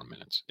will get more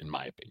minutes, in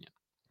my opinion.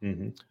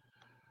 Mm-hmm.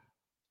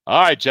 All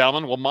right,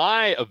 gentlemen. Well,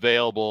 my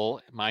available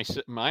in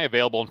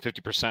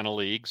 50% of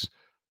leagues.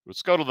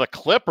 Let's go to the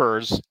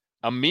Clippers.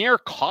 Amir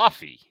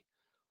Coffey,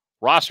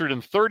 rostered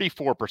in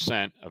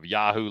 34% of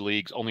Yahoo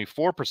leagues, only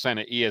 4%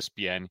 at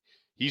ESPN.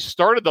 He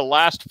started the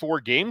last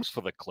 4 games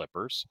for the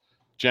Clippers,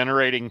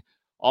 generating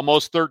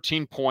almost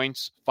 13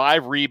 points,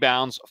 5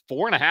 rebounds,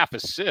 4.5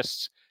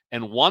 assists,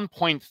 and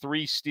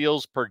 1.3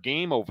 steals per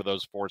game over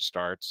those 4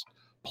 starts,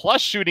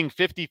 plus shooting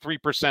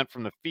 53%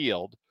 from the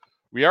field.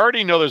 We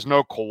already know there's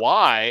no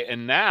Kawhi,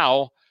 and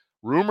now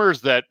rumors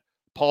that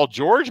Paul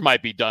George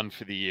might be done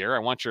for the year. I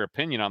want your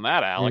opinion on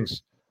that,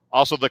 Alex.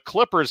 Also, the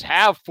Clippers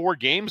have 4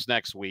 games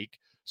next week,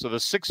 so the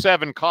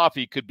 6-7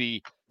 Coffee could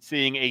be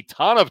seeing a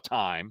ton of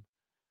time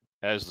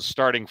as a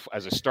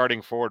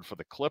starting forward for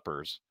the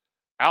Clippers.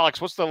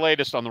 Alex, what's the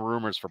latest on the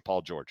rumors for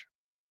Paul George?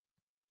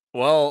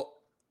 Well,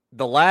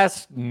 the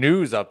last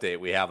news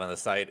update we have on the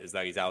site is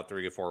that he's out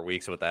 3 to 4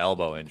 weeks with the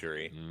elbow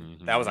injury.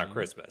 Mm-hmm. That was on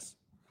Christmas.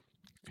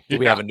 Do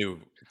we have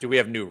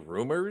new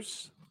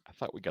rumors? I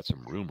thought we got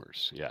some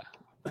rumors. Yeah,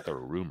 there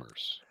were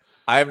rumors.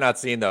 I have not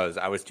seen those.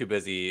 I was too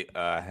busy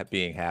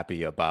being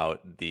happy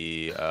about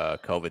the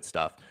COVID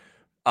stuff.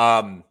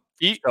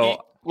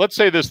 Let's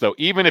say this, though.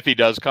 Even if he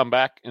does come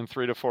back in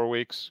 3 to 4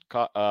 weeks,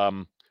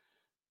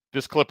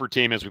 this Clipper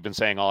team, as we've been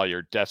saying all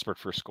year, desperate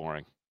for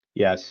scoring.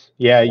 Yes.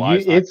 Yeah.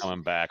 It's not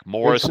coming back.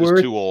 Morris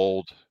is too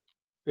old.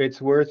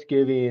 It's worth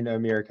giving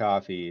Amir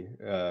Coffey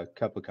a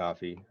cup of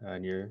coffee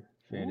on your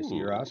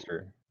fantasy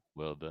roster.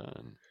 Well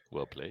done.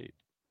 Well played.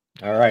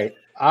 All right.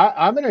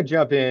 I'm going to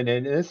jump in,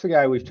 and this is a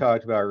guy we've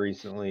talked about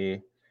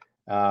recently.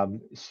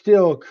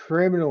 Still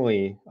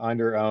criminally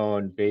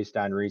under-owned based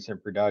on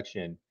recent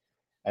production,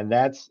 and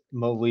that's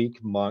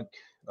Malik Monk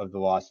of the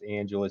Los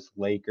Angeles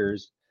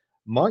Lakers.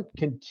 Monk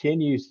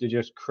continues to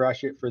just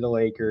crush it for the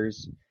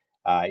Lakers.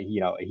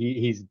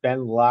 He's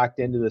been locked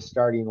into the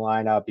starting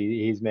lineup.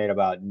 He's made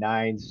about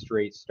 9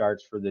 straight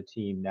starts for the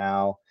team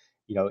now.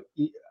 You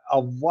know, a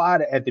lot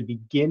at the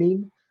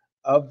beginning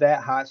of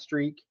that hot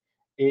streak,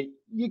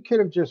 you could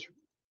have just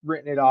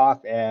written it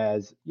off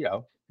as,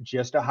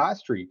 just a hot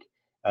streak,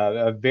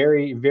 a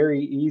very,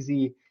 very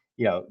easy,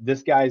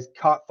 this guy's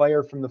caught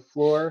fire from the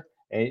floor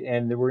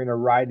and we're going to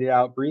ride it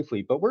out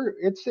briefly, but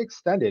it's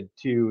extended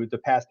to the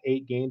past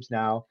 8 games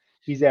now.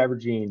 He's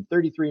averaging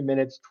 33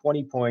 minutes,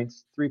 20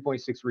 points,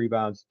 3.6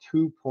 rebounds,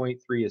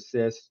 2.3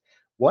 assists,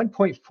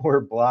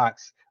 1.4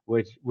 blocks,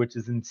 which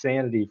is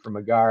insanity from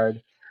a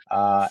guard.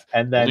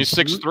 And then only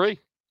 6'3".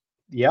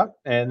 Yep.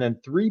 And then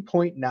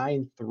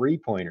 3.9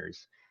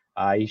 3-pointers.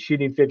 He's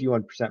shooting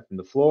 51% from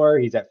the floor.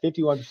 He's at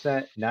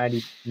 51%,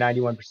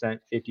 91%,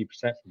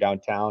 50% from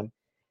downtown.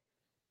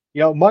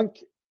 Monk,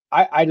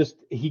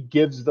 he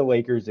gives the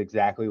Lakers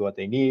exactly what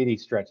they need. He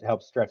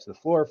helps stretch the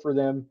floor for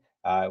them.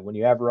 When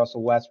you have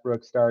Russell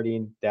Westbrook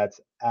starting, that's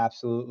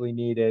absolutely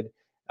needed.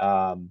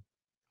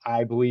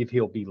 I believe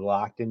he'll be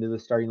locked into the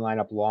starting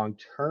lineup long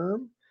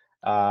term.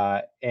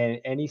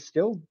 And he's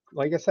still,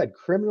 like I said,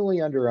 criminally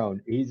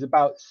underowned. He's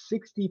about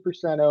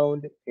 60%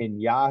 owned in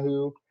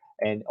Yahoo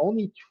and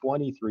only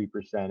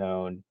 23%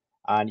 owned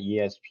on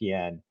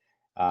ESPN.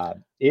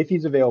 If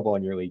he's available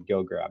in your league,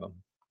 go grab him.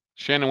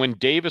 Shannon, when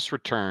Davis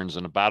returns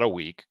in about a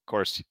week, of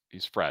course,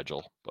 he's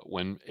fragile, but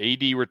when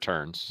AD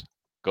returns,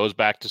 goes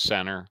back to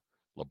center,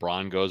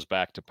 LeBron goes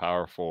back to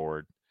power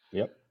forward.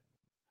 Yep.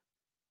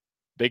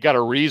 They got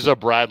Ariza,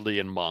 Bradley,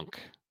 and Monk.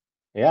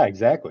 Yeah,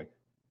 exactly.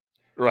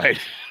 Right.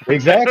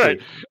 Exactly.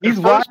 Right. At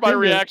first, my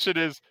reaction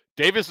is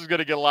Davis is going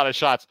to get a lot of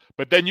shots.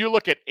 But then you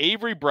look at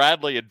Avery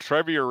Bradley and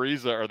Trevor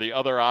Ariza are the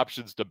other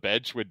options to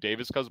bench when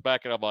Davis comes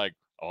back. And I'm like,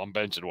 I'm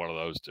benching one of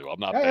those two. I'm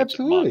not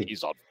benching Monk.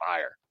 He's on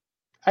fire.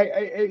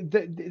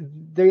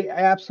 They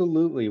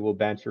absolutely will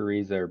bench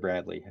Ariza or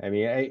Bradley. I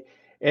mean,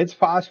 it's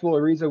possible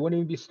Ariza wouldn't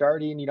even be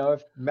starting,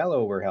 if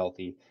Melo were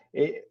healthy.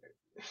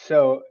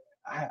 So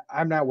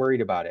I'm not worried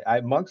about it.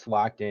 Monk's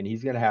locked in.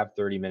 He's going to have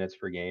 30 minutes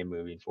per game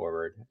moving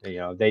forward.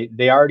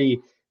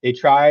 They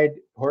tried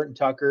Horton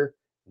Tucker.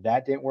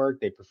 That didn't work.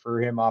 They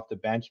prefer him off the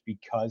bench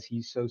because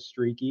he's so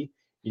streaky.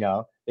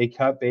 They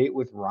cut bait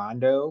with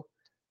Rondo.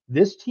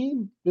 This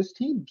team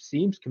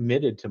seems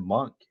committed to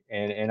Monk,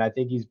 and I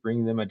think he's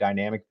bringing them a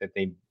dynamic that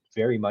they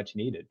very much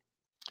needed.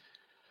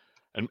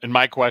 And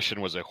my question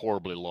was a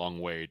horribly long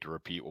way to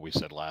repeat what we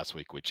said last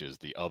week, which is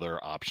the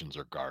other options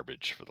are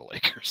garbage for the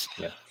Lakers.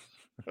 Yeah.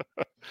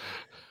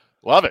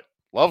 Love it.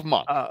 Love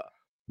Monk.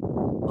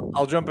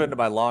 I'll jump into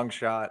my long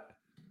shot.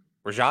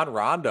 Rajon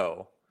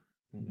Rondo,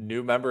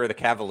 new member of the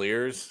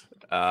Cavaliers,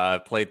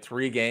 played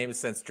 3 games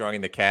since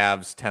joining the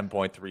Cavs,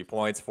 10.3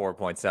 points,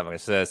 4.7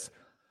 assists,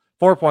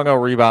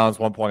 4.0 rebounds,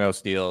 1.0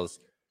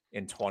 steals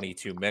in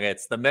 22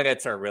 minutes. The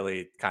minutes are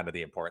really kind of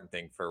the important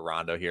thing for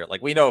Rondo here.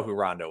 Like, we know who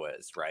Rondo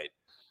is, right?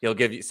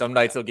 Some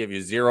nights he'll give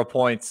you 0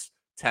 points,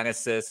 10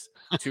 assists,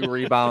 2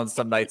 rebounds.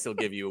 Some nights he'll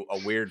give you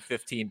a weird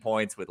 15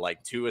 points with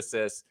like 2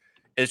 assists.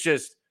 It's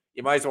just,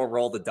 you might as well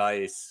roll the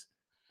dice,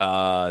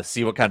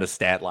 see what kind of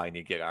stat line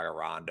you get out of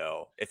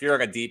Rondo. If you're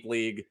in a deep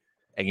league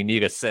and you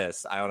need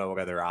assists, I don't know what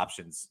other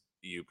options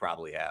you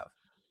probably have.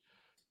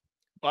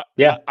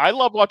 Yeah, I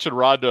love watching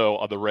Rondo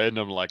on the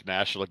random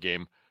national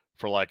game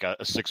for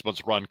a 6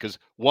 months run, because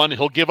one,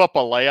 he'll give up a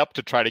layup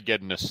to try to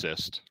get an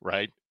assist,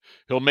 right?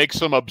 He'll make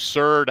some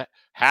absurd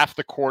half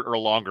the court or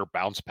longer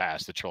bounce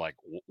pass that you're like,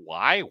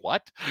 why?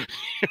 What?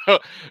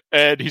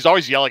 And he's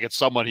always yelling at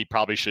someone he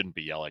probably shouldn't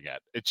be yelling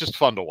at. It's just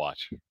fun to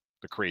watch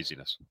the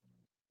craziness.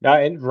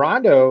 And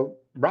Rondo's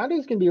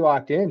going to be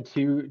locked in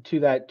to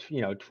that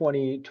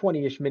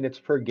 20-ish minutes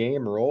per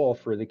game role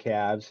for the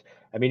Cavs.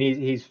 I mean,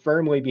 he's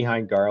firmly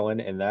behind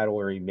Garland, and that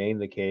will remain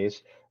the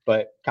case.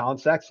 But Colin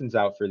Sexton's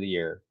out for the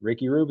year.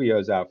 Ricky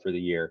Rubio's out for the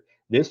year.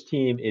 This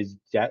team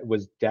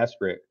was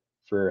desperate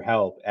for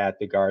help at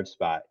the guard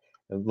spot.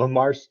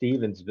 Lamar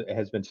Stevens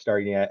has been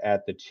starting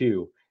at the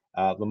 2.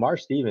 Lamar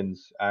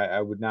Stevens, I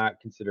would not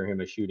consider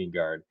him a shooting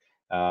guard.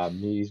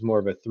 He's more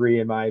of a 3,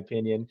 in my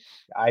opinion.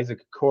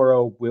 Isaac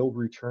Okoro will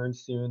return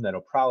soon.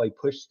 That'll probably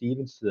push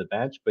Stevens to the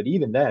bench. But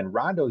even then,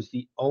 Rondo's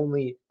the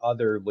only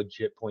other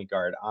legit point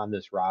guard on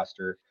this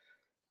roster.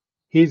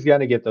 He's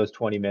going to get those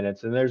 20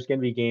 minutes. And there's going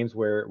to be games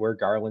where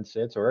Garland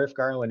sits, or if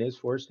Garland is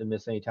forced to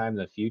miss any time in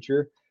the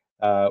future,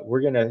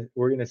 we're gonna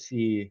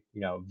see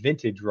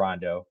vintage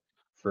Rondo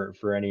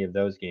for any of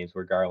those games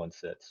where Garland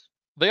sits.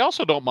 They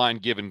also don't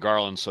mind giving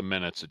Garland some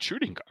minutes at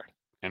shooting guard,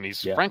 and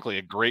he's frankly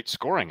a great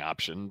scoring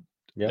option.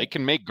 Yeah. They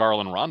can make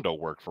Garland Rondo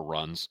work for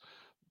runs,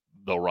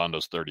 though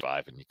Rondo's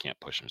 35 and you can't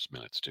push his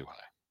minutes too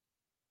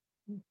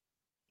high.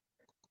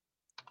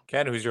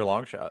 Ken, who's your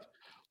long shot?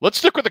 Let's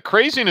stick with the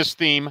craziness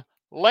theme.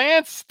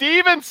 Lance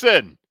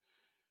Stevenson.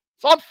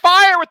 It's on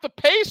fire with the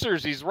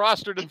Pacers. He's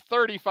rostered in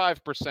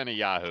 35% of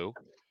Yahoo,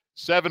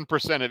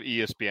 7% of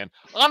ESPN.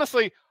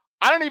 Honestly,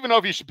 I don't even know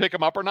if you should pick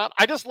him up or not.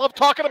 I just love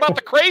talking about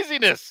the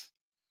craziness.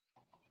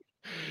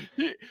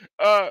 This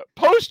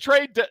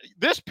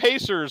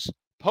Pacers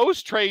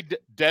post-trade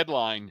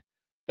deadline,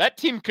 that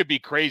team could be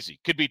crazy,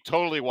 could be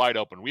totally wide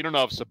open. We don't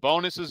know if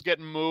Sabonis is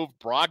getting moved,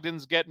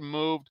 Brogdon's getting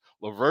moved,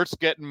 LeVert's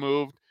getting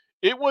moved.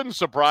 It wouldn't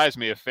surprise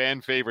me if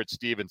fan favorite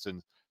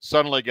Stevenson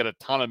suddenly get a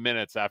ton of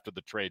minutes after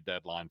the trade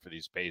deadline for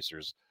these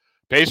Pacers.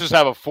 Pacers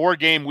have a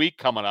 4-game week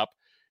coming up.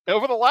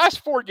 Over the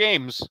last 4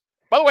 games,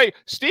 by the way,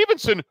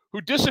 Stevenson,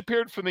 who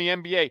disappeared from the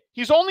NBA,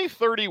 he's only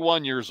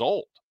 31 years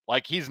old.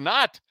 Like, he's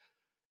not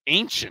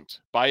ancient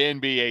by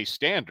NBA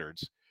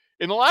standards.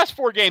 In the last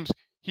 4 games,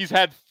 he's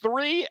had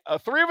 3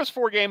 of his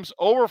 4 games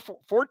over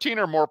 14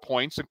 or more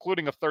points,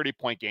 including a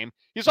 30-point game.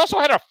 He's also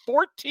had a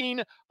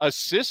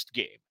 14-assist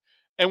game.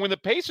 And when the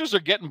Pacers are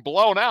getting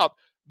blown out,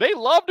 they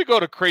love to go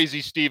to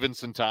crazy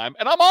Stevenson time,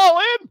 and I'm all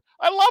in.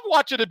 I love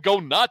watching him go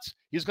nuts.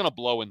 He's going to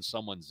blow in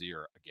someone's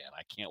ear again.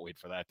 I can't wait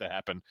for that to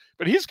happen.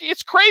 But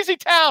it's crazy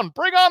town.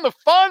 Bring on the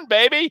fun,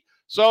 baby.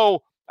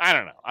 So, I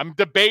don't know. I'm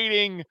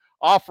debating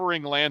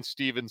offering Lance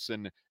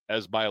Stevenson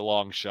as my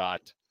long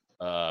shot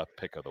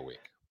pick of the week.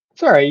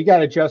 It's all right. You got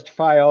to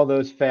justify all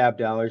those fab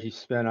dollars you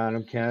spent on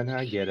him, Ken.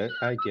 I get it.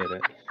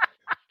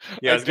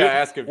 Yeah, I was going to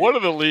ask him. One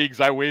of the leagues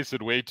I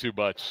wasted way too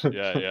much.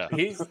 Yeah.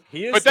 He is.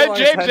 But then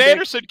James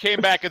Anderson came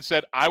back and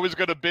said, I was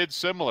going to bid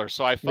similar,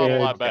 so I felt a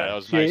lot better. That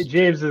was nice.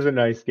 James is a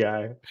nice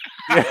guy.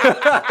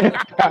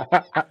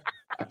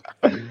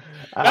 That's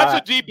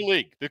a deep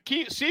league. The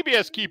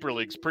CBS Keeper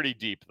League's pretty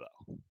deep,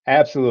 though.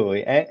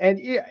 Absolutely.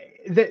 And yeah,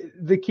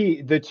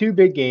 the 2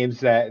 big games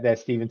that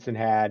Stevenson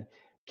had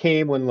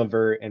came when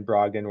LeVert and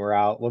Brogdon were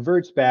out.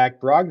 LeVert's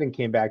back. Brogdon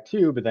came back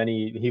too, but then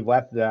he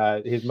left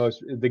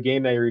the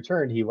game that he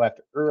returned. He left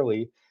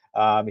early.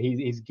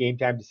 He's game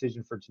time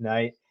decision for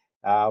tonight.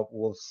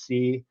 We'll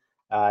see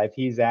if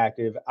he's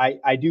active.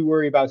 I do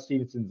worry about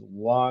Stevenson's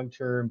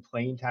long-term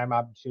playing time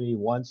opportunity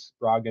once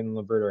Brogdon and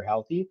LeVert are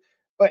healthy.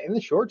 But in the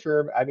short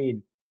term, I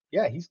mean,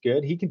 yeah, he's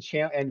good. He can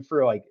challenge, and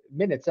for like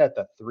minutes at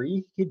the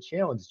 3, he can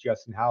challenge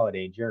Justin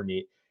Holiday and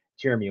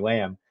Jeremy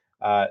Lamb.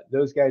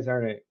 Those guys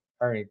aren't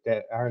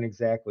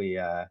exactly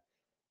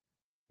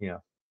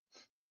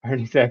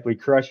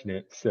crushing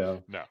it.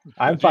 So no,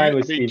 I'm fine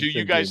with Stevenson. Do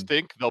you guys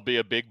think there'll be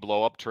a big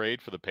blow up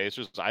trade for the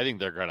Pacers? I think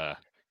they're gonna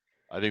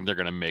I think they're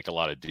going to make a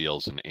lot of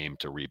deals and aim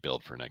to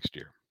rebuild for next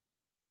year.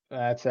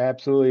 That's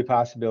absolutely a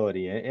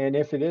possibility. And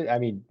if it is, I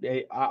mean,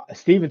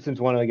 Stevenson's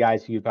one of the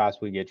guys who could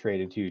possibly get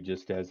traded to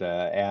just as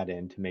a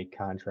add-in to make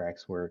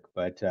contracts work.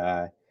 But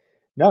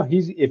no,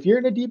 if you're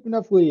in a deep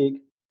enough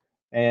league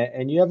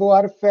and you have a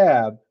lot of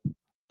fab,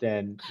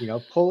 then,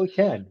 pull a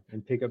Ken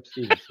and pick up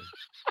Stevenson.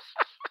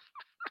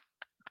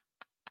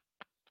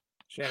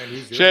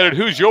 Shannon,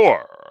 who's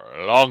your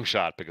long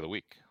shot pick of the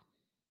week?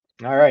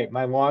 All right,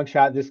 my long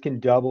shot. This can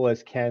double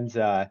as Ken's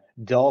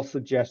dull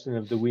suggestion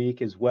of the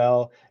week as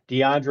well.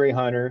 DeAndre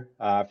Hunter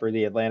for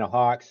the Atlanta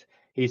Hawks.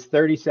 He's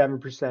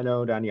 37%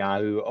 owned on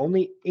Yahoo,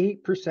 only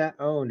 8%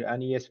 owned on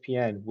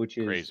ESPN, which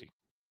is crazy,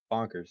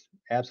 bonkers,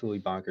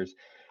 absolutely bonkers.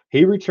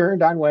 He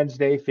returned on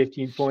Wednesday,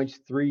 15 points,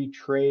 3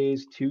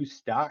 trays, 2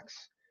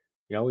 stocks.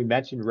 We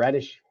mentioned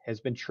Reddish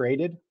has been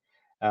traded.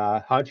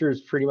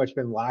 Hunter's pretty much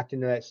been locked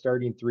into that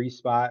starting 3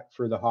 spot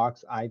for the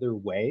Hawks either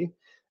way.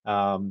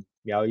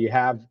 You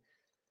have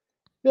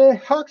the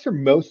Hawks are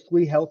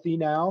mostly healthy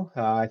now.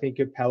 I think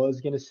Capella's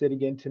going to sit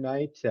again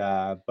tonight,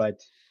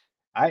 but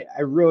I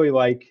really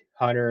like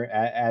Hunter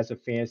as a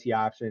fantasy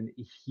option.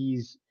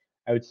 He's,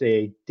 I would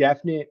say,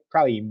 definite,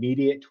 probably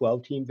immediate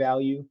 12-team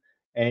value,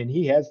 and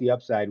he has the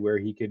upside where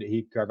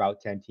he'd carve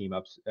out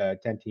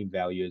 10-team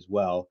value as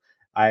well.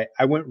 I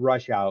wouldn't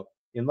rush out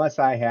unless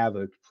I have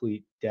a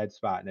complete dead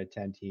spot in a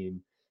 10-team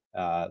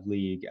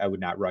league. I would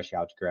not rush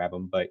out to grab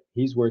him, but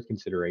he's worth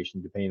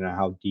consideration depending on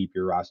how deep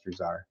your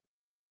rosters are.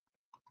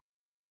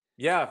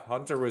 Yeah,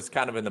 Hunter was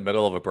kind of in the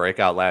middle of a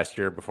breakout last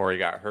year before he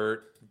got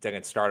hurt.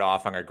 Didn't start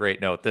off on a great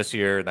note this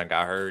year, then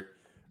got hurt.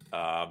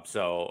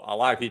 So a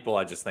lot of people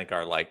I just think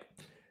are like,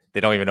 they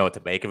don't even know what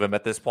to make of him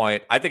at this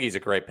point. I think he's a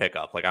great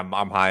pickup. Like I'm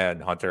high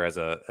on Hunter as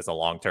a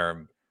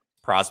long-term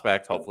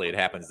prospect. Hopefully it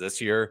happens this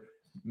year.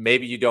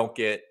 Maybe you don't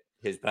get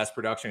his best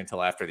production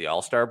until after the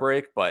All-Star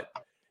break, but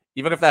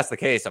even if that's the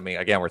case, I mean,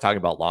 again, we're talking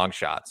about long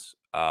shots.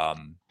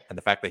 And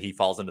the fact that he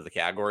falls into the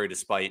category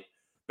despite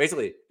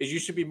basically is you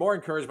should be more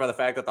encouraged by the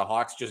fact that the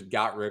Hawks just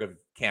got rid of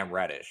Cam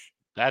Reddish.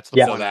 That's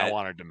the point I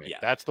wanted to make. Yeah.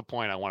 That's the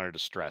point I wanted to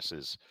stress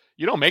is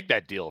you don't make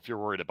that deal if you're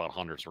worried about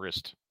Hunter's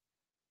wrist.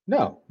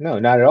 No,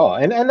 not at all.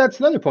 And that's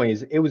another point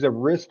is it was a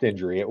wrist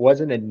injury. It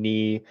wasn't a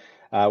knee,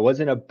 it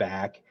wasn't a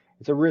back.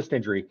 It's a wrist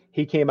injury.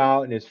 He came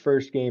out in his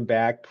first game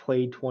back,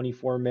 played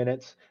 24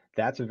 minutes.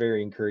 That's a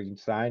very encouraging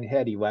sign.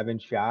 Had 11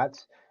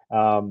 shots.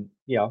 I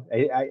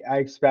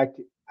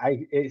expect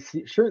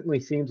it certainly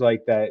seems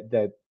like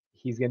that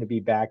he's going to be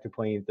back to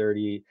playing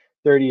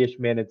 30-ish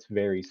minutes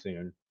very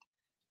soon.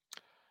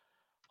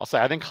 I'll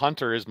say I think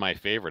Hunter is my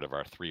favorite of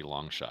our 3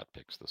 long shot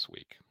picks this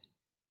week.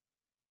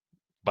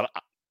 But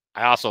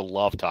I also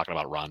love talking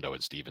about Rondo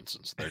and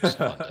Stevenson.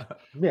 So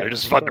they're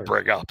just fun to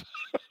bring up.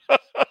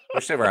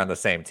 Wish they were on the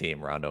same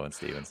team, Rondo and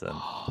Stevenson.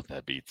 Oh,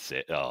 that beats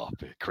it. Oh,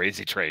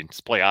 crazy train. Let's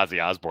play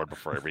Ozzy Osbourne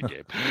before every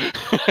game.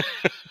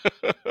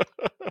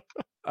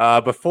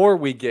 Before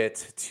we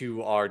get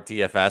to our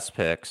DFS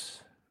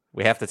picks,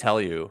 we have to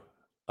tell you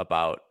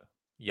about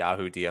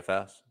Yahoo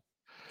DFS.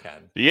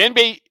 Ken.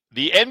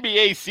 The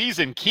NBA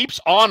season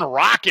keeps on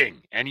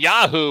rocking, and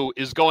Yahoo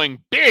is going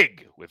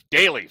big with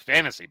daily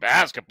fantasy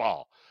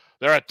basketball.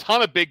 There are a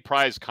ton of big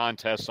prize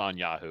contests on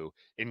Yahoo,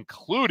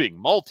 including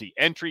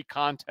multi-entry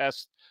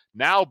contests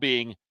now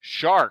being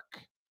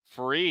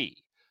shark-free.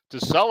 To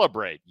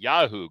celebrate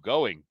Yahoo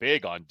going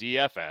big on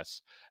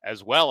DFS,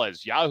 as well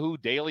as Yahoo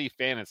Daily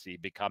Fantasy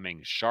becoming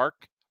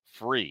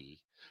shark-free,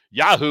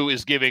 Yahoo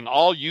is giving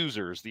all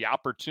users the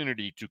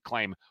opportunity to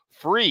claim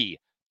free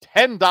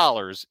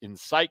 $10 in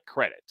site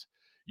credit.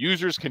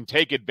 Users can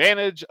take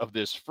advantage of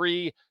this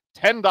free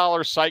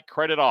 $10 site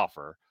credit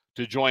offer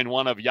to join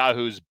one of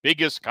Yahoo's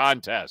biggest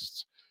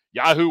contests.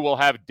 Yahoo will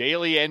have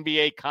daily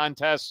NBA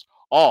contests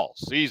all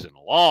season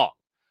long.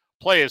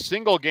 Play a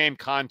single game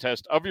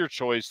contest of your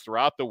choice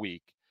throughout the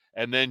week,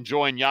 and then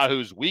join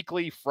Yahoo's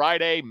weekly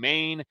Friday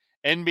main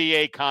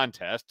NBA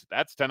contest.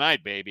 That's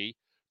tonight, baby,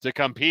 to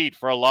compete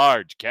for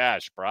large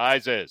cash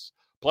prizes.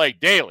 Play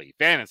daily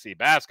fantasy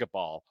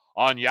basketball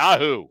on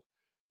Yahoo.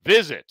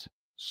 Visit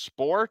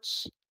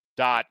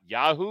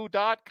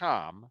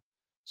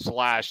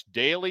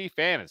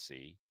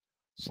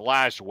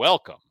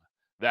sports.yahoo.com/dailyfantasy/welcome.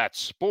 That's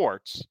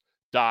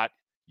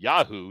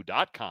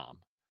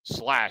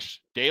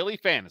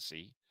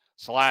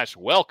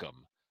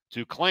sports.yahoo.com/dailyfantasy/welcome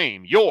to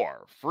claim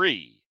your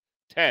free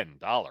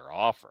 $10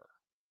 offer.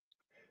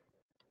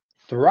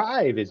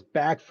 Thrive is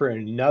back for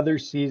another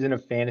season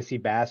of fantasy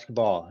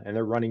basketball, and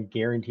they're running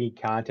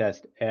guaranteed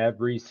contests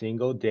every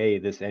single day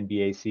this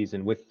NBA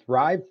season. With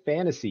Thrive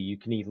Fantasy, you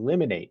can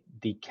eliminate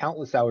the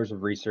countless hours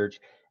of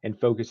research and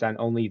focus on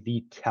only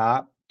the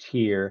top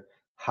tier,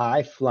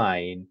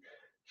 high-flying,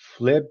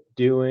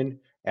 flip-doing,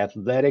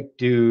 athletic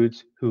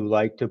dudes who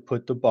like to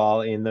put the ball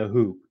in the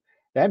hoop.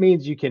 That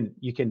means you can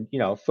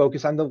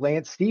focus on the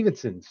Lance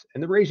Stevensons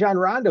and the Rajon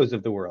Rondos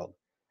of the world,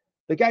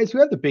 the guys who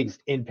have the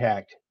biggest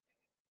impact.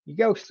 You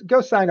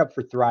go sign up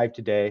for Thrive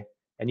today,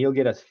 and you'll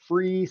get a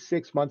free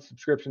 6-month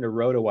subscription to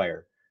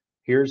RotoWire.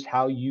 Here's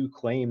how you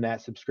claim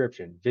that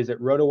subscription.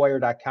 Visit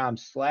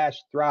rotowire.com/thrive,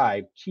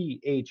 THRIVE.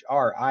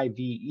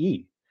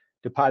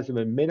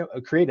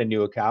 Create a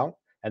new account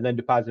and then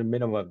deposit a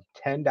minimum of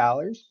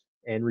 $10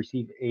 and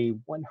receive a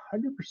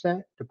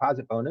 100%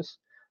 deposit bonus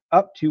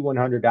up to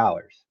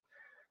 $100.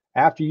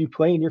 After you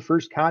play in your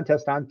first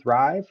contest on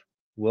Thrive,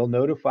 we'll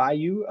notify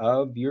you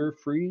of your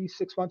free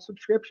 6-month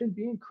subscription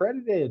being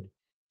credited.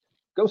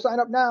 Go sign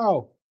up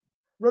now.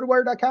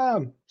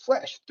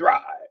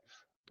 rotowire.com/thrive.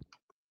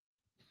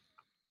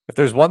 If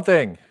there's one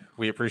thing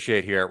we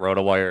appreciate here at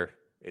RotoWire,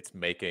 it's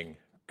making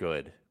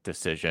good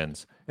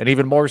decisions, and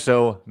even more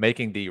so,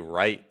 making the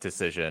right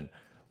decision.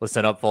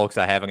 Listen up, folks.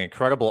 I have an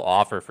incredible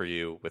offer for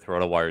you with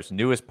RotoWire's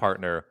newest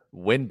partner,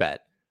 WynnBET,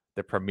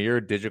 the premier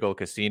digital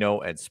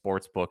casino and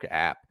sportsbook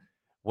app.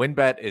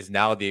 WynnBET is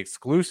now the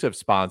exclusive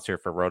sponsor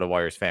for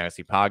RotoWire's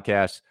fantasy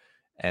podcast,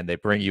 and they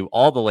bring you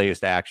all the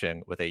latest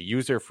action with a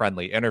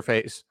user-friendly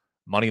interface,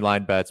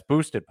 moneyline bets,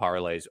 boosted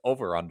parlays,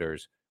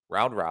 over-unders,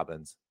 round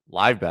robins,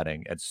 live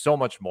betting, and so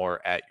much more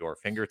at your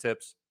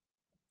fingertips.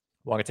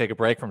 Want to take a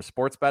break from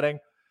sports betting?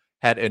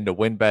 Head into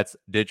WynnBET's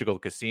digital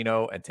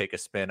casino and take a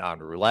spin on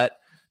roulette,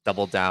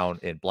 double down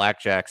in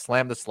blackjack,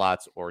 slam the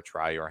slots, or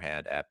try your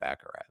hand at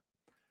Baccarat.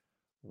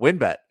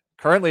 WynnBET,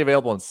 currently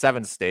available in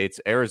 7 states,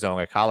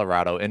 Arizona,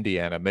 Colorado,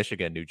 Indiana,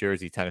 Michigan, New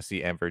Jersey,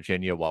 Tennessee, and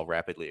Virginia, while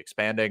rapidly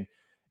expanding.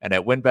 And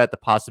at WynnBET, the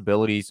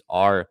possibilities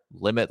are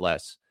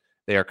limitless.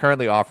 They are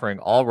currently offering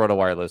all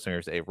RotoWire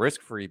listeners a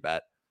risk-free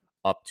bet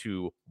up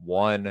to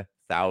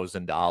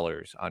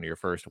 $1,000 on your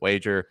first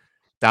wager.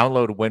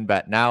 Download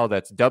WynnBET now.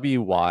 That's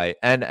WYNNBET.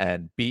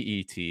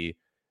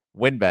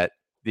 WynnBET,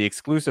 the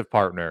exclusive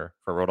partner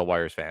for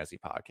RotoWire's fantasy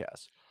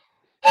podcast.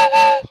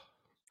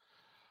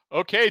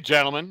 Okay,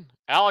 gentlemen,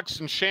 Alex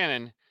and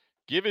Shannon,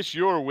 give us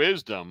your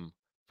wisdom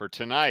for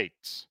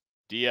tonight's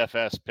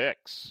DFS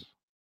picks.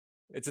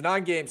 It's a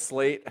 9-game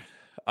slate.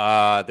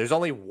 There's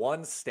only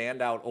one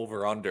standout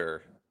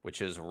over-under,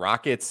 which is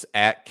Rockets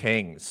at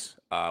Kings,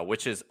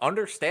 which is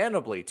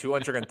understandably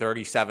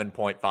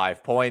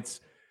 237.5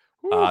 points.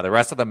 The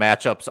rest of the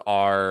matchups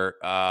are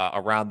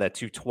around that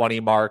 220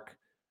 mark,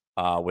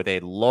 with a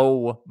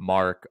low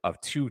mark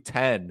of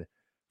 210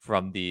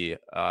 from the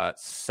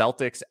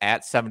Celtics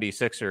at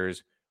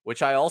 76ers,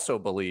 which I also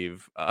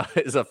believe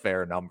is a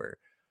fair number.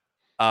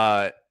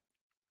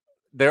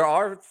 There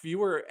are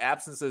fewer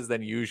absences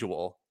than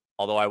usual,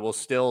 although I will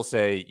still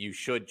say you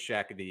should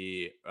check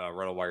the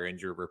RotoWire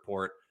injury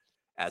report,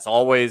 as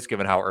always,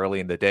 given how early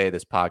in the day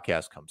this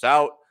podcast comes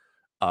out.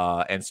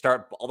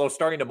 Although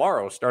starting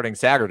tomorrow, starting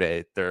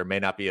Saturday, there may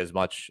not be as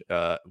much.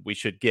 We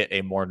should get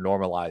a more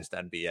normalized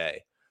NBA.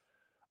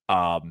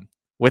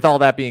 With all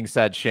that being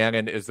said,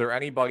 Shannon, is there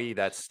anybody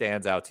that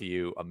stands out to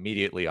you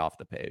immediately off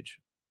the page?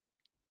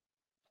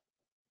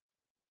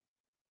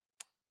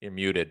 You're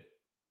muted.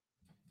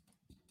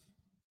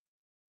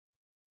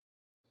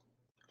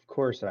 Of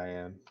course I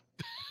am.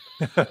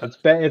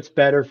 It's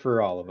better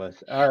for all of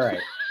us. All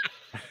right.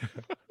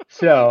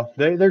 So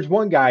there's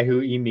one guy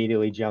who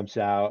immediately jumps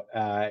out.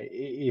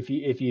 If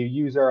you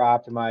use our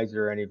optimizer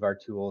or any of our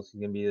tools, he's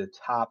going to be the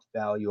top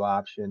value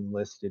option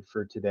listed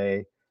for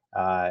today.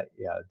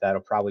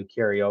 That'll probably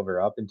carry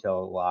over up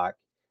until lock.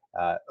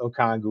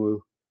 Okongwu,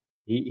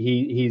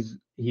 he's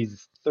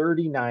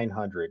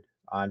 3,900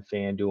 on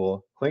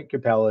FanDuel. Clint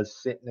Capella's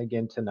sitting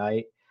again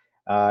tonight.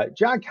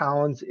 John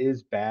Collins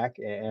is back,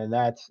 and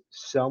that's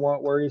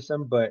somewhat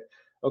worrisome, but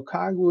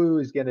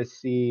Okongwu is going to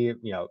see,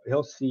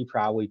 he'll see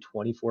probably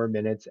 24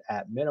 minutes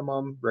at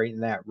minimum, right in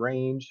that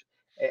range,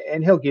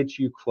 and he'll get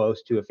you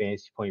close to a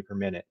fantasy point per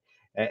minute.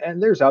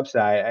 And there's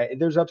upside.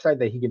 There's upside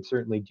that he can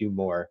certainly do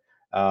more.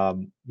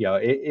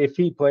 If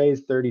he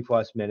plays 30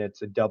 plus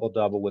minutes, a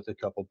double with a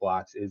couple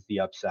blocks is the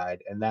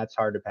upside, and that's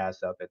hard to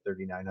pass up at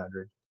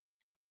 3,900.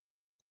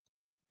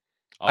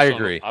 Also, I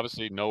agree.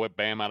 Obviously, no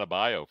Bam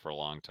Adebayo for a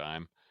long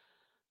time.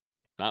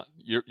 Not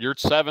you're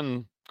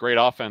 7 great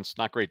offense,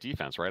 not great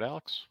defense, right,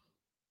 Alex?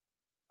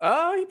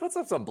 He puts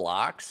up some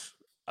blocks.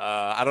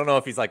 I don't know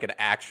if he's like an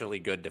actually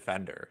good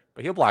defender,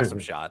 but he'll block some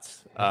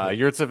shots.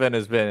 Yurtseven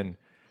has been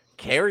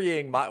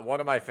carrying one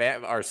of my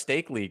our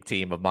stake league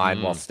team of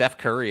mine, while Steph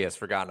Curry has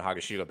forgotten how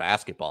to shoot a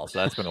basketball. So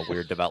that's been a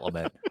weird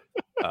development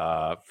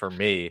for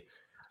me.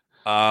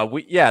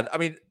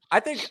 I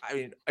think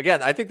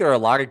there are a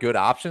lot of good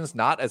options,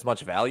 not as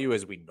much value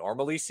as we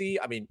normally see.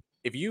 I mean,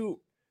 if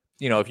you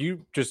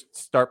just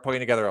start putting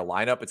together a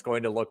lineup, it's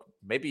going to look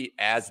maybe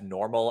as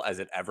normal as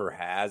it ever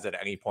has at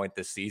any point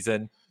this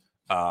season.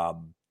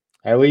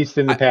 At least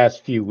in the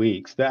past few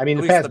weeks. I mean,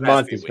 the past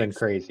month has been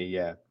crazy.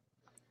 Yeah.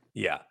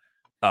 Yeah.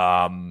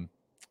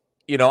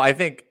 I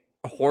think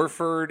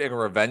Horford in a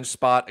revenge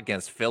spot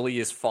against Philly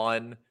is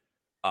fun.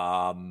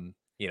 I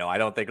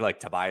don't think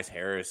like Tobias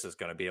Harris is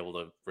going to be able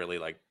to really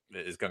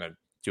is going to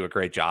do a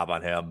great job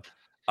on him.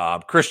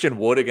 Christian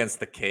Wood against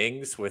the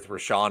Kings with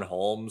Rashawn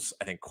Holmes,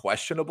 I think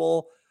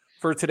questionable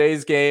for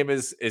today's game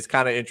is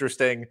kind of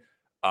interesting.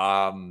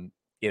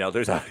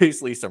 There's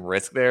obviously some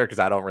risk there because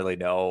I don't really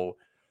know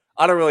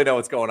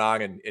what's going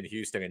on in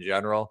Houston in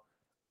general.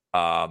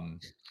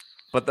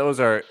 but those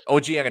are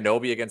OG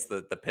Anunoby against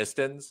the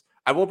Pistons.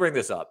 I will bring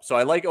this up. So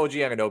I like OG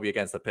Anunoby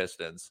against the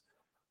Pistons.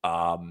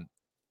 But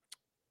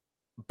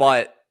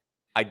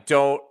I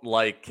don't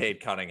like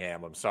Cade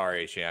Cunningham. I'm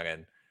sorry,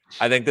 Shannon.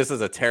 I think this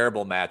is a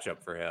terrible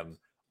matchup for him.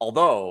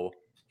 Although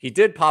he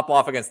did pop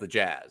off against the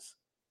Jazz.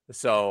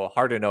 So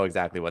hard to know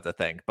exactly what to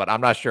think. But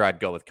I'm not sure I'd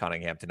go with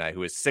Cunningham tonight,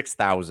 who is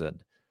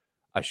 6,000,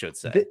 I should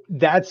say.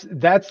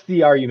 That's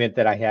the argument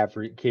that I have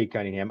for Cade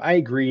Cunningham. I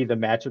agree the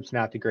matchup's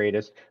not the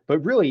greatest,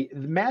 but really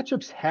the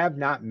matchups have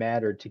not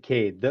mattered to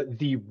Cade.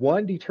 The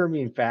one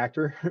determining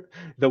factor,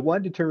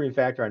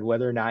 on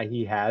whether or not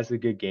he has a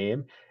good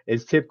game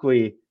is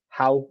typically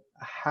how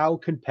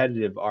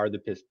competitive are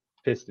the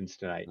Pistons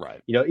tonight.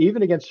 Right.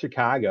 Even against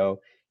Chicago,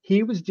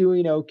 he was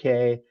doing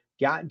okay,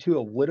 got into a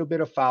little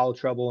bit of foul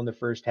trouble in the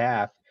first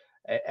half,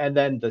 and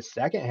then the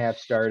second half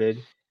started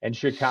and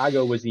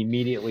Chicago was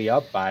immediately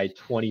up by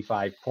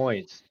 25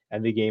 points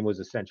and the game was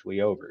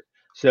essentially over.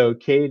 So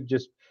Cade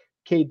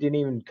didn't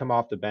even come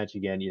off the bench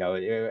again.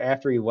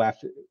 After he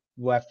left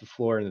the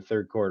floor in the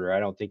third quarter, I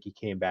don't think he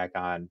came back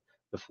on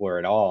the floor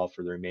at all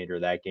for the remainder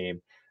of that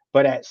game.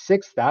 But at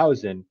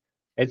 6,000,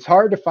 it's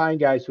hard to find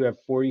guys who have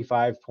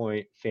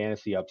 45-point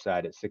fantasy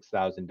upside at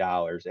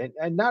 $6,000,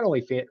 and not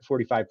only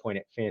 45-point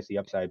fantasy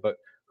upside, but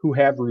who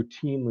have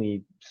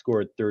routinely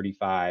scored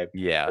 35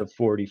 to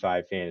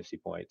 45 fantasy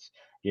points.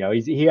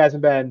 He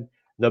hasn't been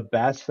the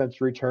best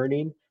since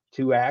returning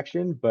to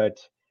action, but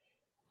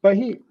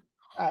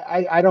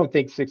I don't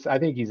think I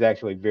think he's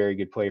actually a very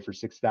good play for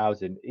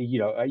 6,000.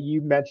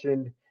 You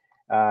mentioned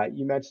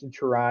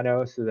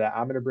Toronto, so that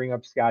I'm going to bring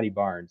up Scotty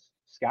Barnes.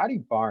 Scotty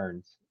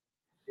Barnes,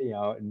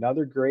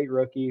 another great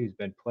rookie who's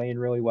been playing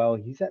really well.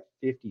 He's at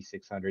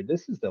 5,600.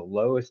 This is the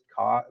lowest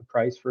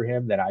price for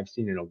him that I've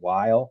seen in a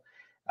while.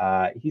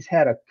 He's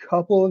had a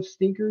couple of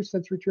stinkers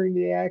since returning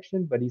to the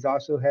action, but he's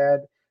also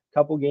had a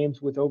couple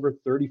games with over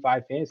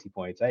 35 fantasy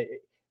points.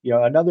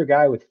 Another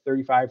guy with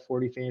 35,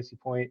 40 fantasy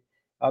point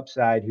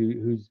upside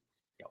who's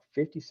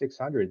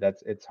 5,600.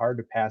 It's hard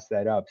to pass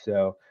that up.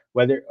 So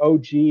whether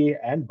OG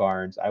and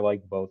Barnes, I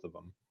like both of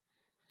them.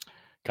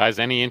 Guys,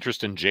 any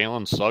interest in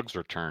Jalen Suggs'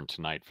 return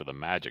tonight for the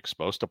Magic?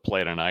 Supposed to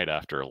play tonight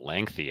after a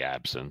lengthy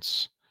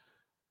absence.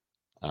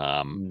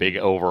 Big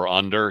over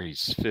under.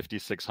 He's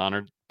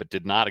 5,600, but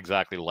did not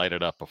exactly light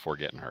it up before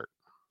getting hurt.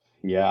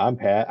 Yeah, I'm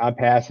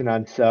passing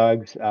on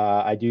Suggs.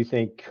 I do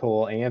think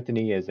Cole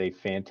Anthony is a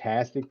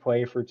fantastic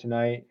play for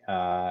tonight.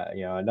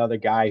 Another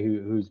guy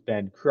who's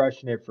been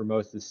crushing it for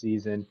most of the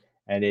season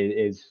and it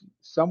is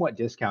somewhat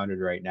discounted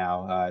right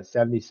now.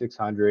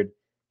 7,600.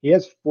 He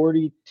has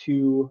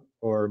 42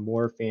 or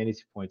more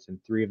fantasy points in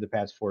 3 of the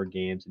past 4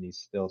 games, and he's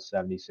still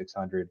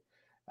 7,600.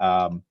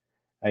 I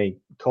think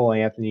Cole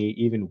Anthony,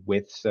 even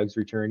with Suggs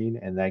returning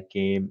and that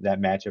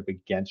matchup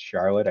against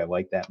Charlotte, I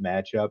like that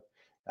matchup.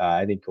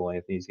 I think Cole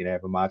Anthony's going to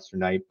have a monster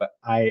night, but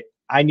I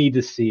need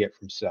to see it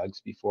from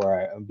Suggs before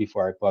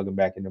I plug him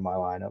back into my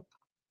lineup.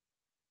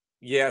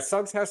 Yeah,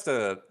 Suggs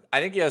I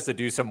think he has to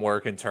do some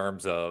work in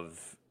terms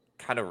of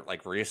kind of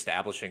like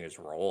reestablishing his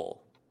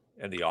role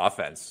in the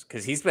offense,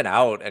 because he's been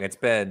out and it's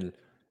been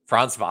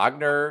Franz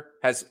Wagner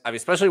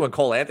especially when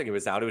Cole Anthony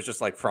was out, it was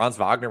just like Franz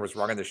Wagner was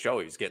running the show.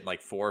 He was getting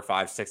like 4,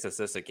 5, 6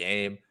 assists a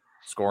game,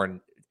 scoring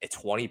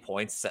 20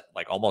 points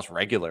like almost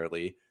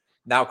regularly.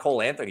 Now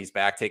Cole Anthony's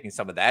back, taking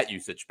some of that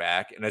usage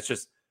back. And it's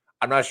just,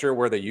 I'm not sure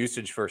where the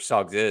usage for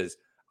Suggs is.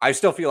 I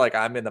still feel like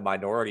I'm in the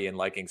minority in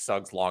liking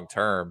Suggs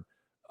long-term.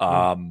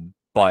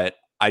 But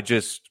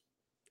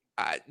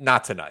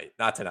not tonight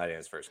in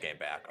his first game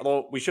back.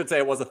 Although we should say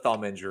it was a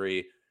thumb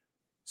injury,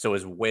 so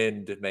his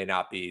wind may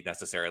not be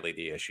necessarily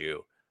the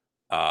issue.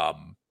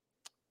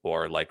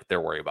 Or like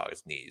they're worried about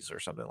his knees or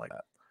something like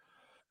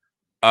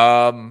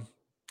that.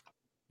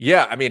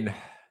 Yeah, I mean,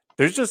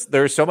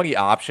 there's so many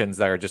options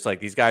that are just like,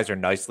 these guys are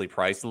nicely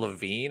priced.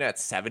 LaVine at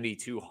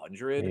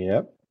 7,200.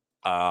 Yep.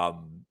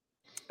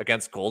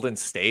 Against Golden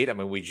State. I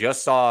mean, we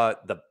just saw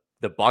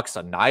the Bucks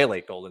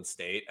annihilate Golden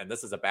State, and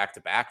this is a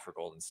back-to-back for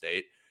Golden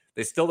State.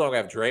 They still don't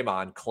have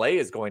Draymond. Clay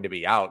is going to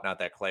be out. Not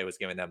that Clay was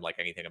giving them like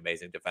anything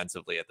amazing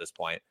defensively at this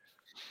point.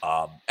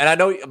 And I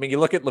mean, you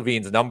look at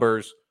LaVine's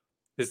numbers.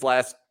 This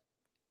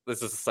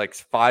is like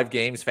 5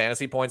 games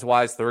fantasy points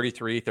wise,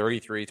 33,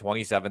 33,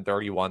 27,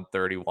 31,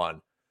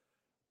 31.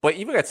 But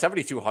even at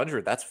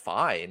 7,200, that's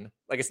fine.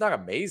 Like, it's not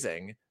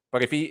amazing,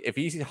 but if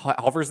he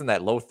hovers in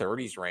that low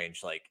 30s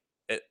range, like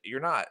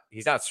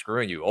he's not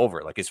screwing you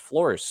over. Like, his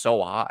floor is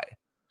so high.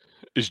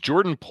 Is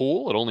Jordan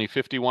Poole at only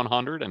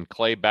 5,100 and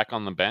Clay back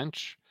on the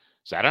bench?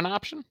 Is that an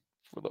option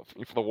for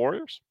the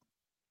Warriors?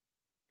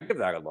 Give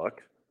that a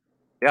look.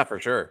 Yeah, for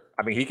sure.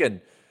 I mean, he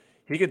can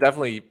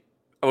definitely.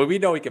 I mean, we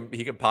know he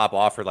can pop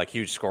off for like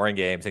huge scoring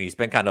games, and he's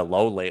been kind of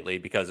low lately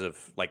because of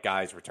like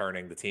guys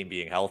returning, the team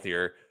being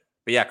healthier.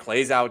 But yeah,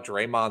 Clay's out,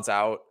 Draymond's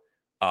out,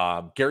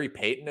 Gary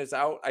Payton is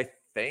out, I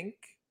think,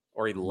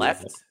 or he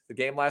left the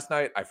game last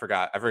night. I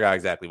forgot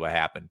exactly what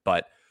happened,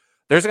 but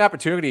there's an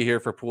opportunity here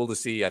for Poole to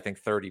see, I think,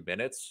 30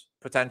 minutes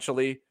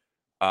potentially.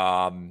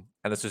 And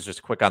this is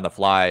just quick on the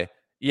fly.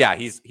 Yeah,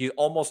 he's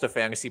almost a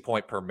fantasy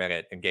point per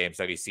minute in games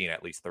that he's seen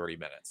at least 30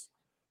 minutes.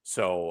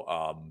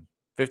 So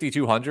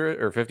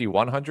 5,200 or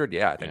 5,100.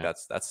 Yeah, I think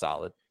that's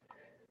solid.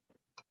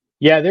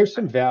 Yeah, there's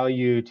some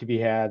value to be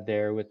had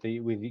there with the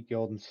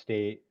Golden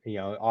State.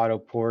 Otto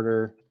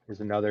Porter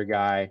is another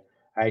guy.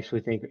 I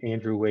actually think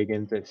Andrew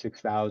Wiggins at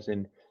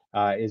 6,000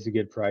 is a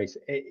good price.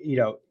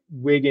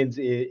 Wiggins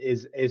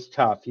is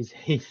tough.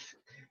 He's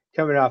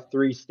coming off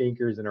 3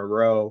 stinkers in a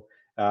row,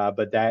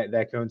 but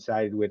that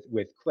coincided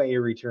with Clay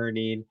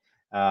returning.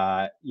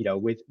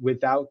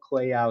 Without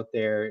Clay out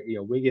there,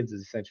 Wiggins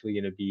is essentially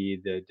going to be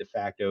the de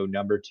facto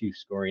number 2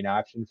 scoring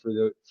option for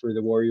the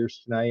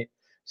Warriors tonight.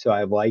 So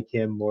I like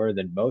him more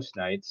than most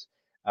nights.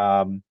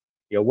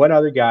 One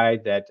other guy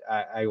that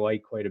I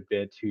like quite a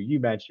bit, who you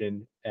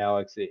mentioned,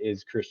 Alex,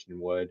 is Christian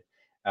Wood.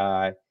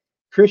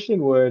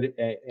 Christian Wood,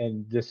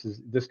 and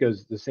this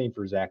goes the same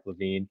for Zach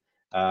LaVine.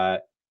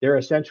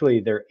 They're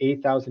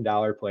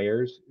 $8,000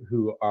 players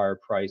who are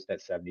priced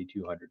at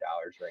 $7,200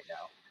 right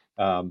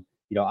now.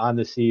 On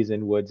the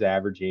season, Wood's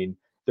averaging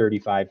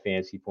 35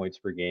 fantasy points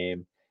per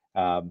game.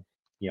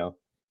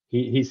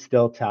 He's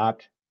still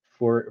topped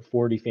for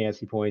 40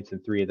 fantasy points in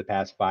 3 of the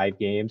past 5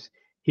 games.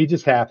 He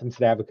just happens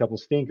to have a couple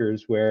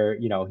stinkers where,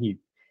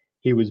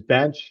 he was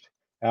benched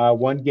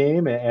one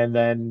game and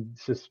then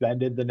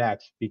suspended the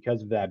next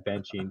because of that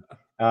benching.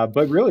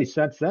 But really,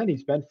 since then,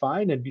 he's been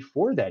fine. And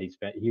before that,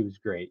 he was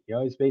great.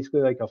 It's basically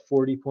like a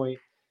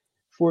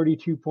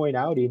 42 point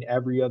outing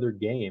every other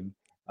game.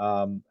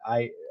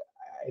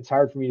 It's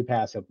hard for me to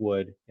pass up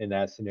Wood in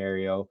that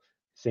scenario.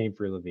 Same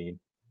for LaVine.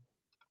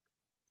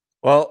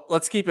 Well,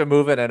 let's keep it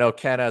moving. I know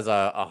Ken has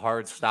a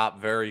hard stop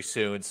very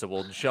soon, so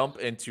we'll jump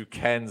into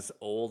Ken's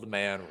old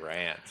man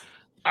rant.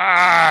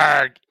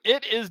 Arg!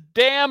 It is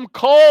damn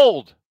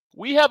cold.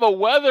 We have a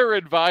weather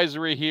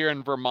advisory here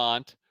in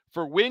Vermont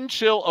for wind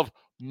chill of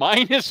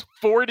minus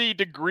 40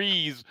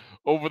 degrees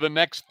over the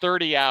next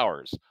 30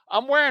 hours.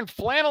 I'm wearing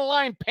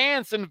flannel-lined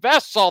pants and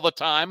vests all the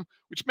time,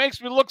 which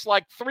makes me look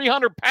like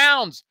 300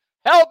 pounds.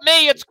 Help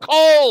me, it's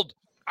cold.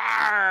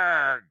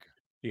 Arg!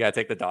 You got to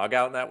take the dog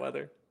out in that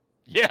weather?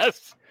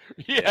 Yes.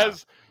 He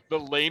has the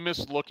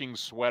lamest looking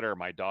sweater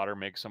my daughter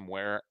makes him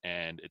wear,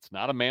 and it's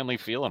not a manly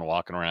feeling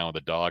walking around with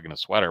a dog in a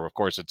sweater. Of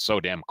course, it's so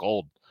damn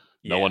cold.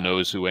 No one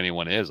knows who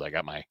anyone is. I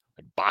got my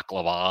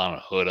baklava on, a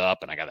hood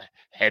up, and I got a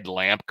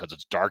headlamp because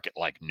it's dark at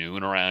like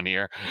noon around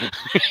here.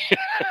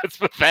 It's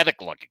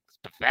pathetic looking. It's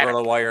pathetic.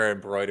 RotoWire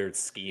embroidered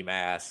ski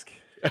mask.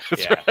 That's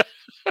Yeah. right.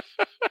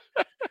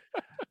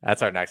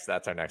 That's our next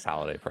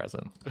holiday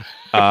present.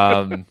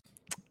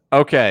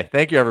 Okay.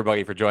 Thank you,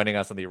 everybody, for joining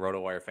us on the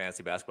RotoWire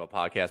Fantasy Basketball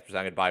Podcast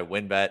presented by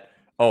WynnBET.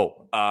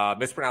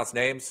 Mispronounced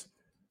names.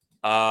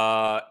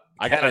 I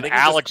got an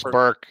Alex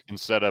Burke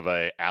instead of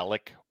a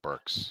Alec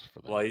Burks.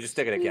 Well, you just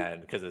take it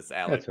again because it's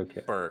Alec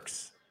okay.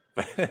 Burks.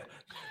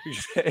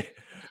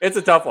 It's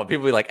a tough one.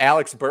 People be like,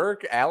 Alex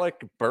Burke,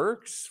 Alec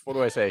Burks. What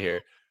do I say here?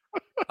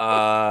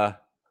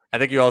 I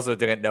think you also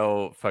didn't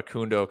know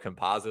Facundo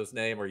Campazzo's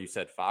name, or you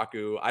said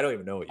Facu. I don't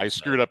even know what you said.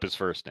 Screwed up his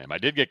first name. I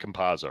did get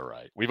Campazzo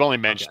right. We've only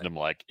mentioned him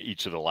like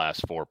each of the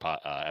last 4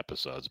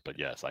 episodes, but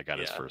yes, I got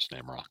his first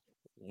name wrong.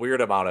 Weird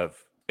amount of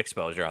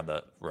exposure on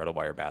the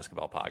RotoWire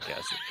Basketball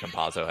Podcast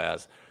Campazzo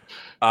has.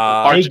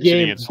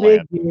 Argentinian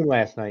slant. Big game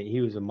last night.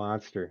 He was a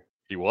monster.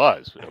 He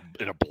was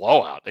in a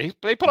blowout. They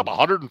put up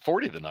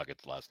 140 the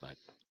Nuggets last night.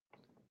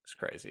 It's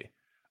crazy.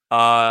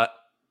 The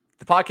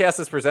podcast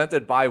is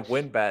presented by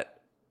WynnBET.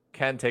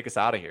 Ken, take us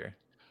out of here.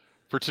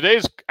 For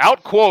today's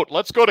out quote,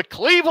 let's go to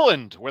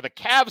Cleveland, where the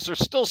Cavs are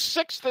still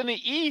 6th in the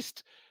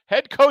East.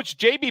 Head coach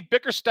J.B.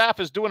 Bickerstaff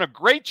is doing a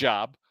great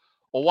job.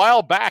 A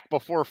while back,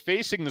 before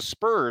facing the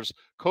Spurs,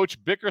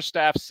 Coach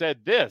Bickerstaff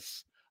said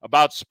this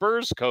about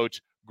Spurs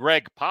coach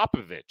Greg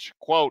Popovich.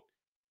 Quote,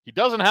 "He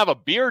doesn't have a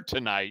beard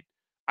tonight.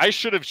 I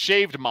should have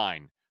shaved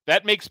mine.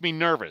 That makes me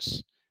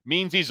nervous.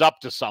 Means he's up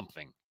to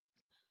something."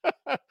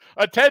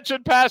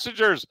 Attention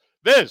passengers,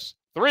 this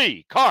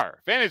 3-car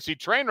fantasy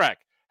train wreck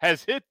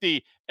has hit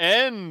the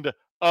end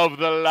of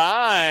the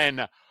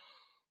line.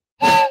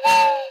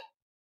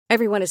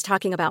 Everyone is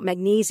talking about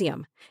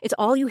magnesium. It's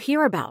all you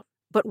hear about.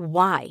 But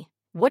why?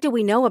 What do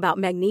we know about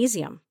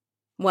magnesium?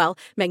 Well,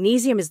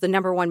 magnesium is the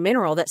 #1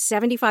 mineral that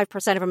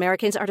 75% of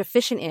Americans are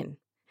deficient in.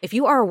 If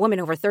you are a woman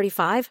over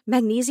 35,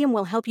 magnesium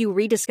will help you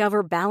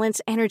rediscover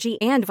balance,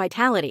 energy, and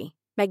vitality.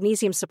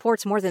 Magnesium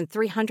supports more than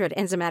 300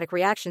 enzymatic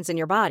reactions in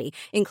your body,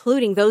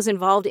 including those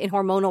involved in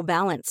hormonal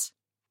balance.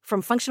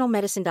 From functional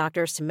medicine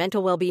doctors to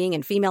mental well-being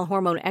and female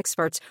hormone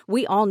experts,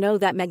 we all know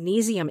that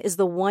magnesium is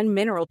the one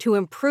mineral to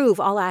improve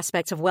all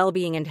aspects of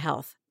well-being and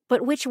health.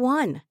 But which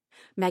one?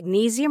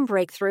 Magnesium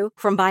Breakthrough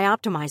from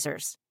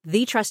Bioptimizers,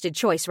 the trusted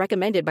choice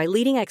recommended by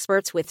leading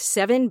experts with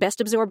 7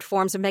 best-absorbed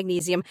forms of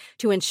magnesium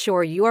to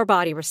ensure your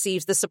body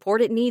receives the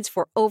support it needs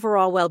for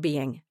overall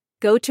well-being.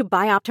 Go to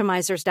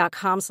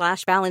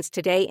bioptimizers.com/balance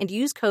today and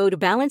use code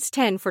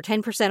BALANCE10 for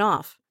 10%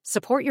 off.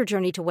 Support your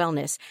journey to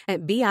wellness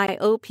at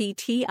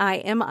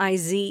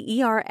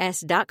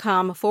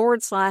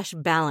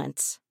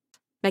bioptimizers.com/balance.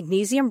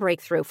 Magnesium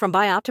Breakthrough from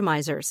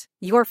Bioptimizers,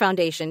 your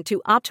foundation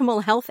to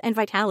optimal health and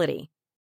vitality.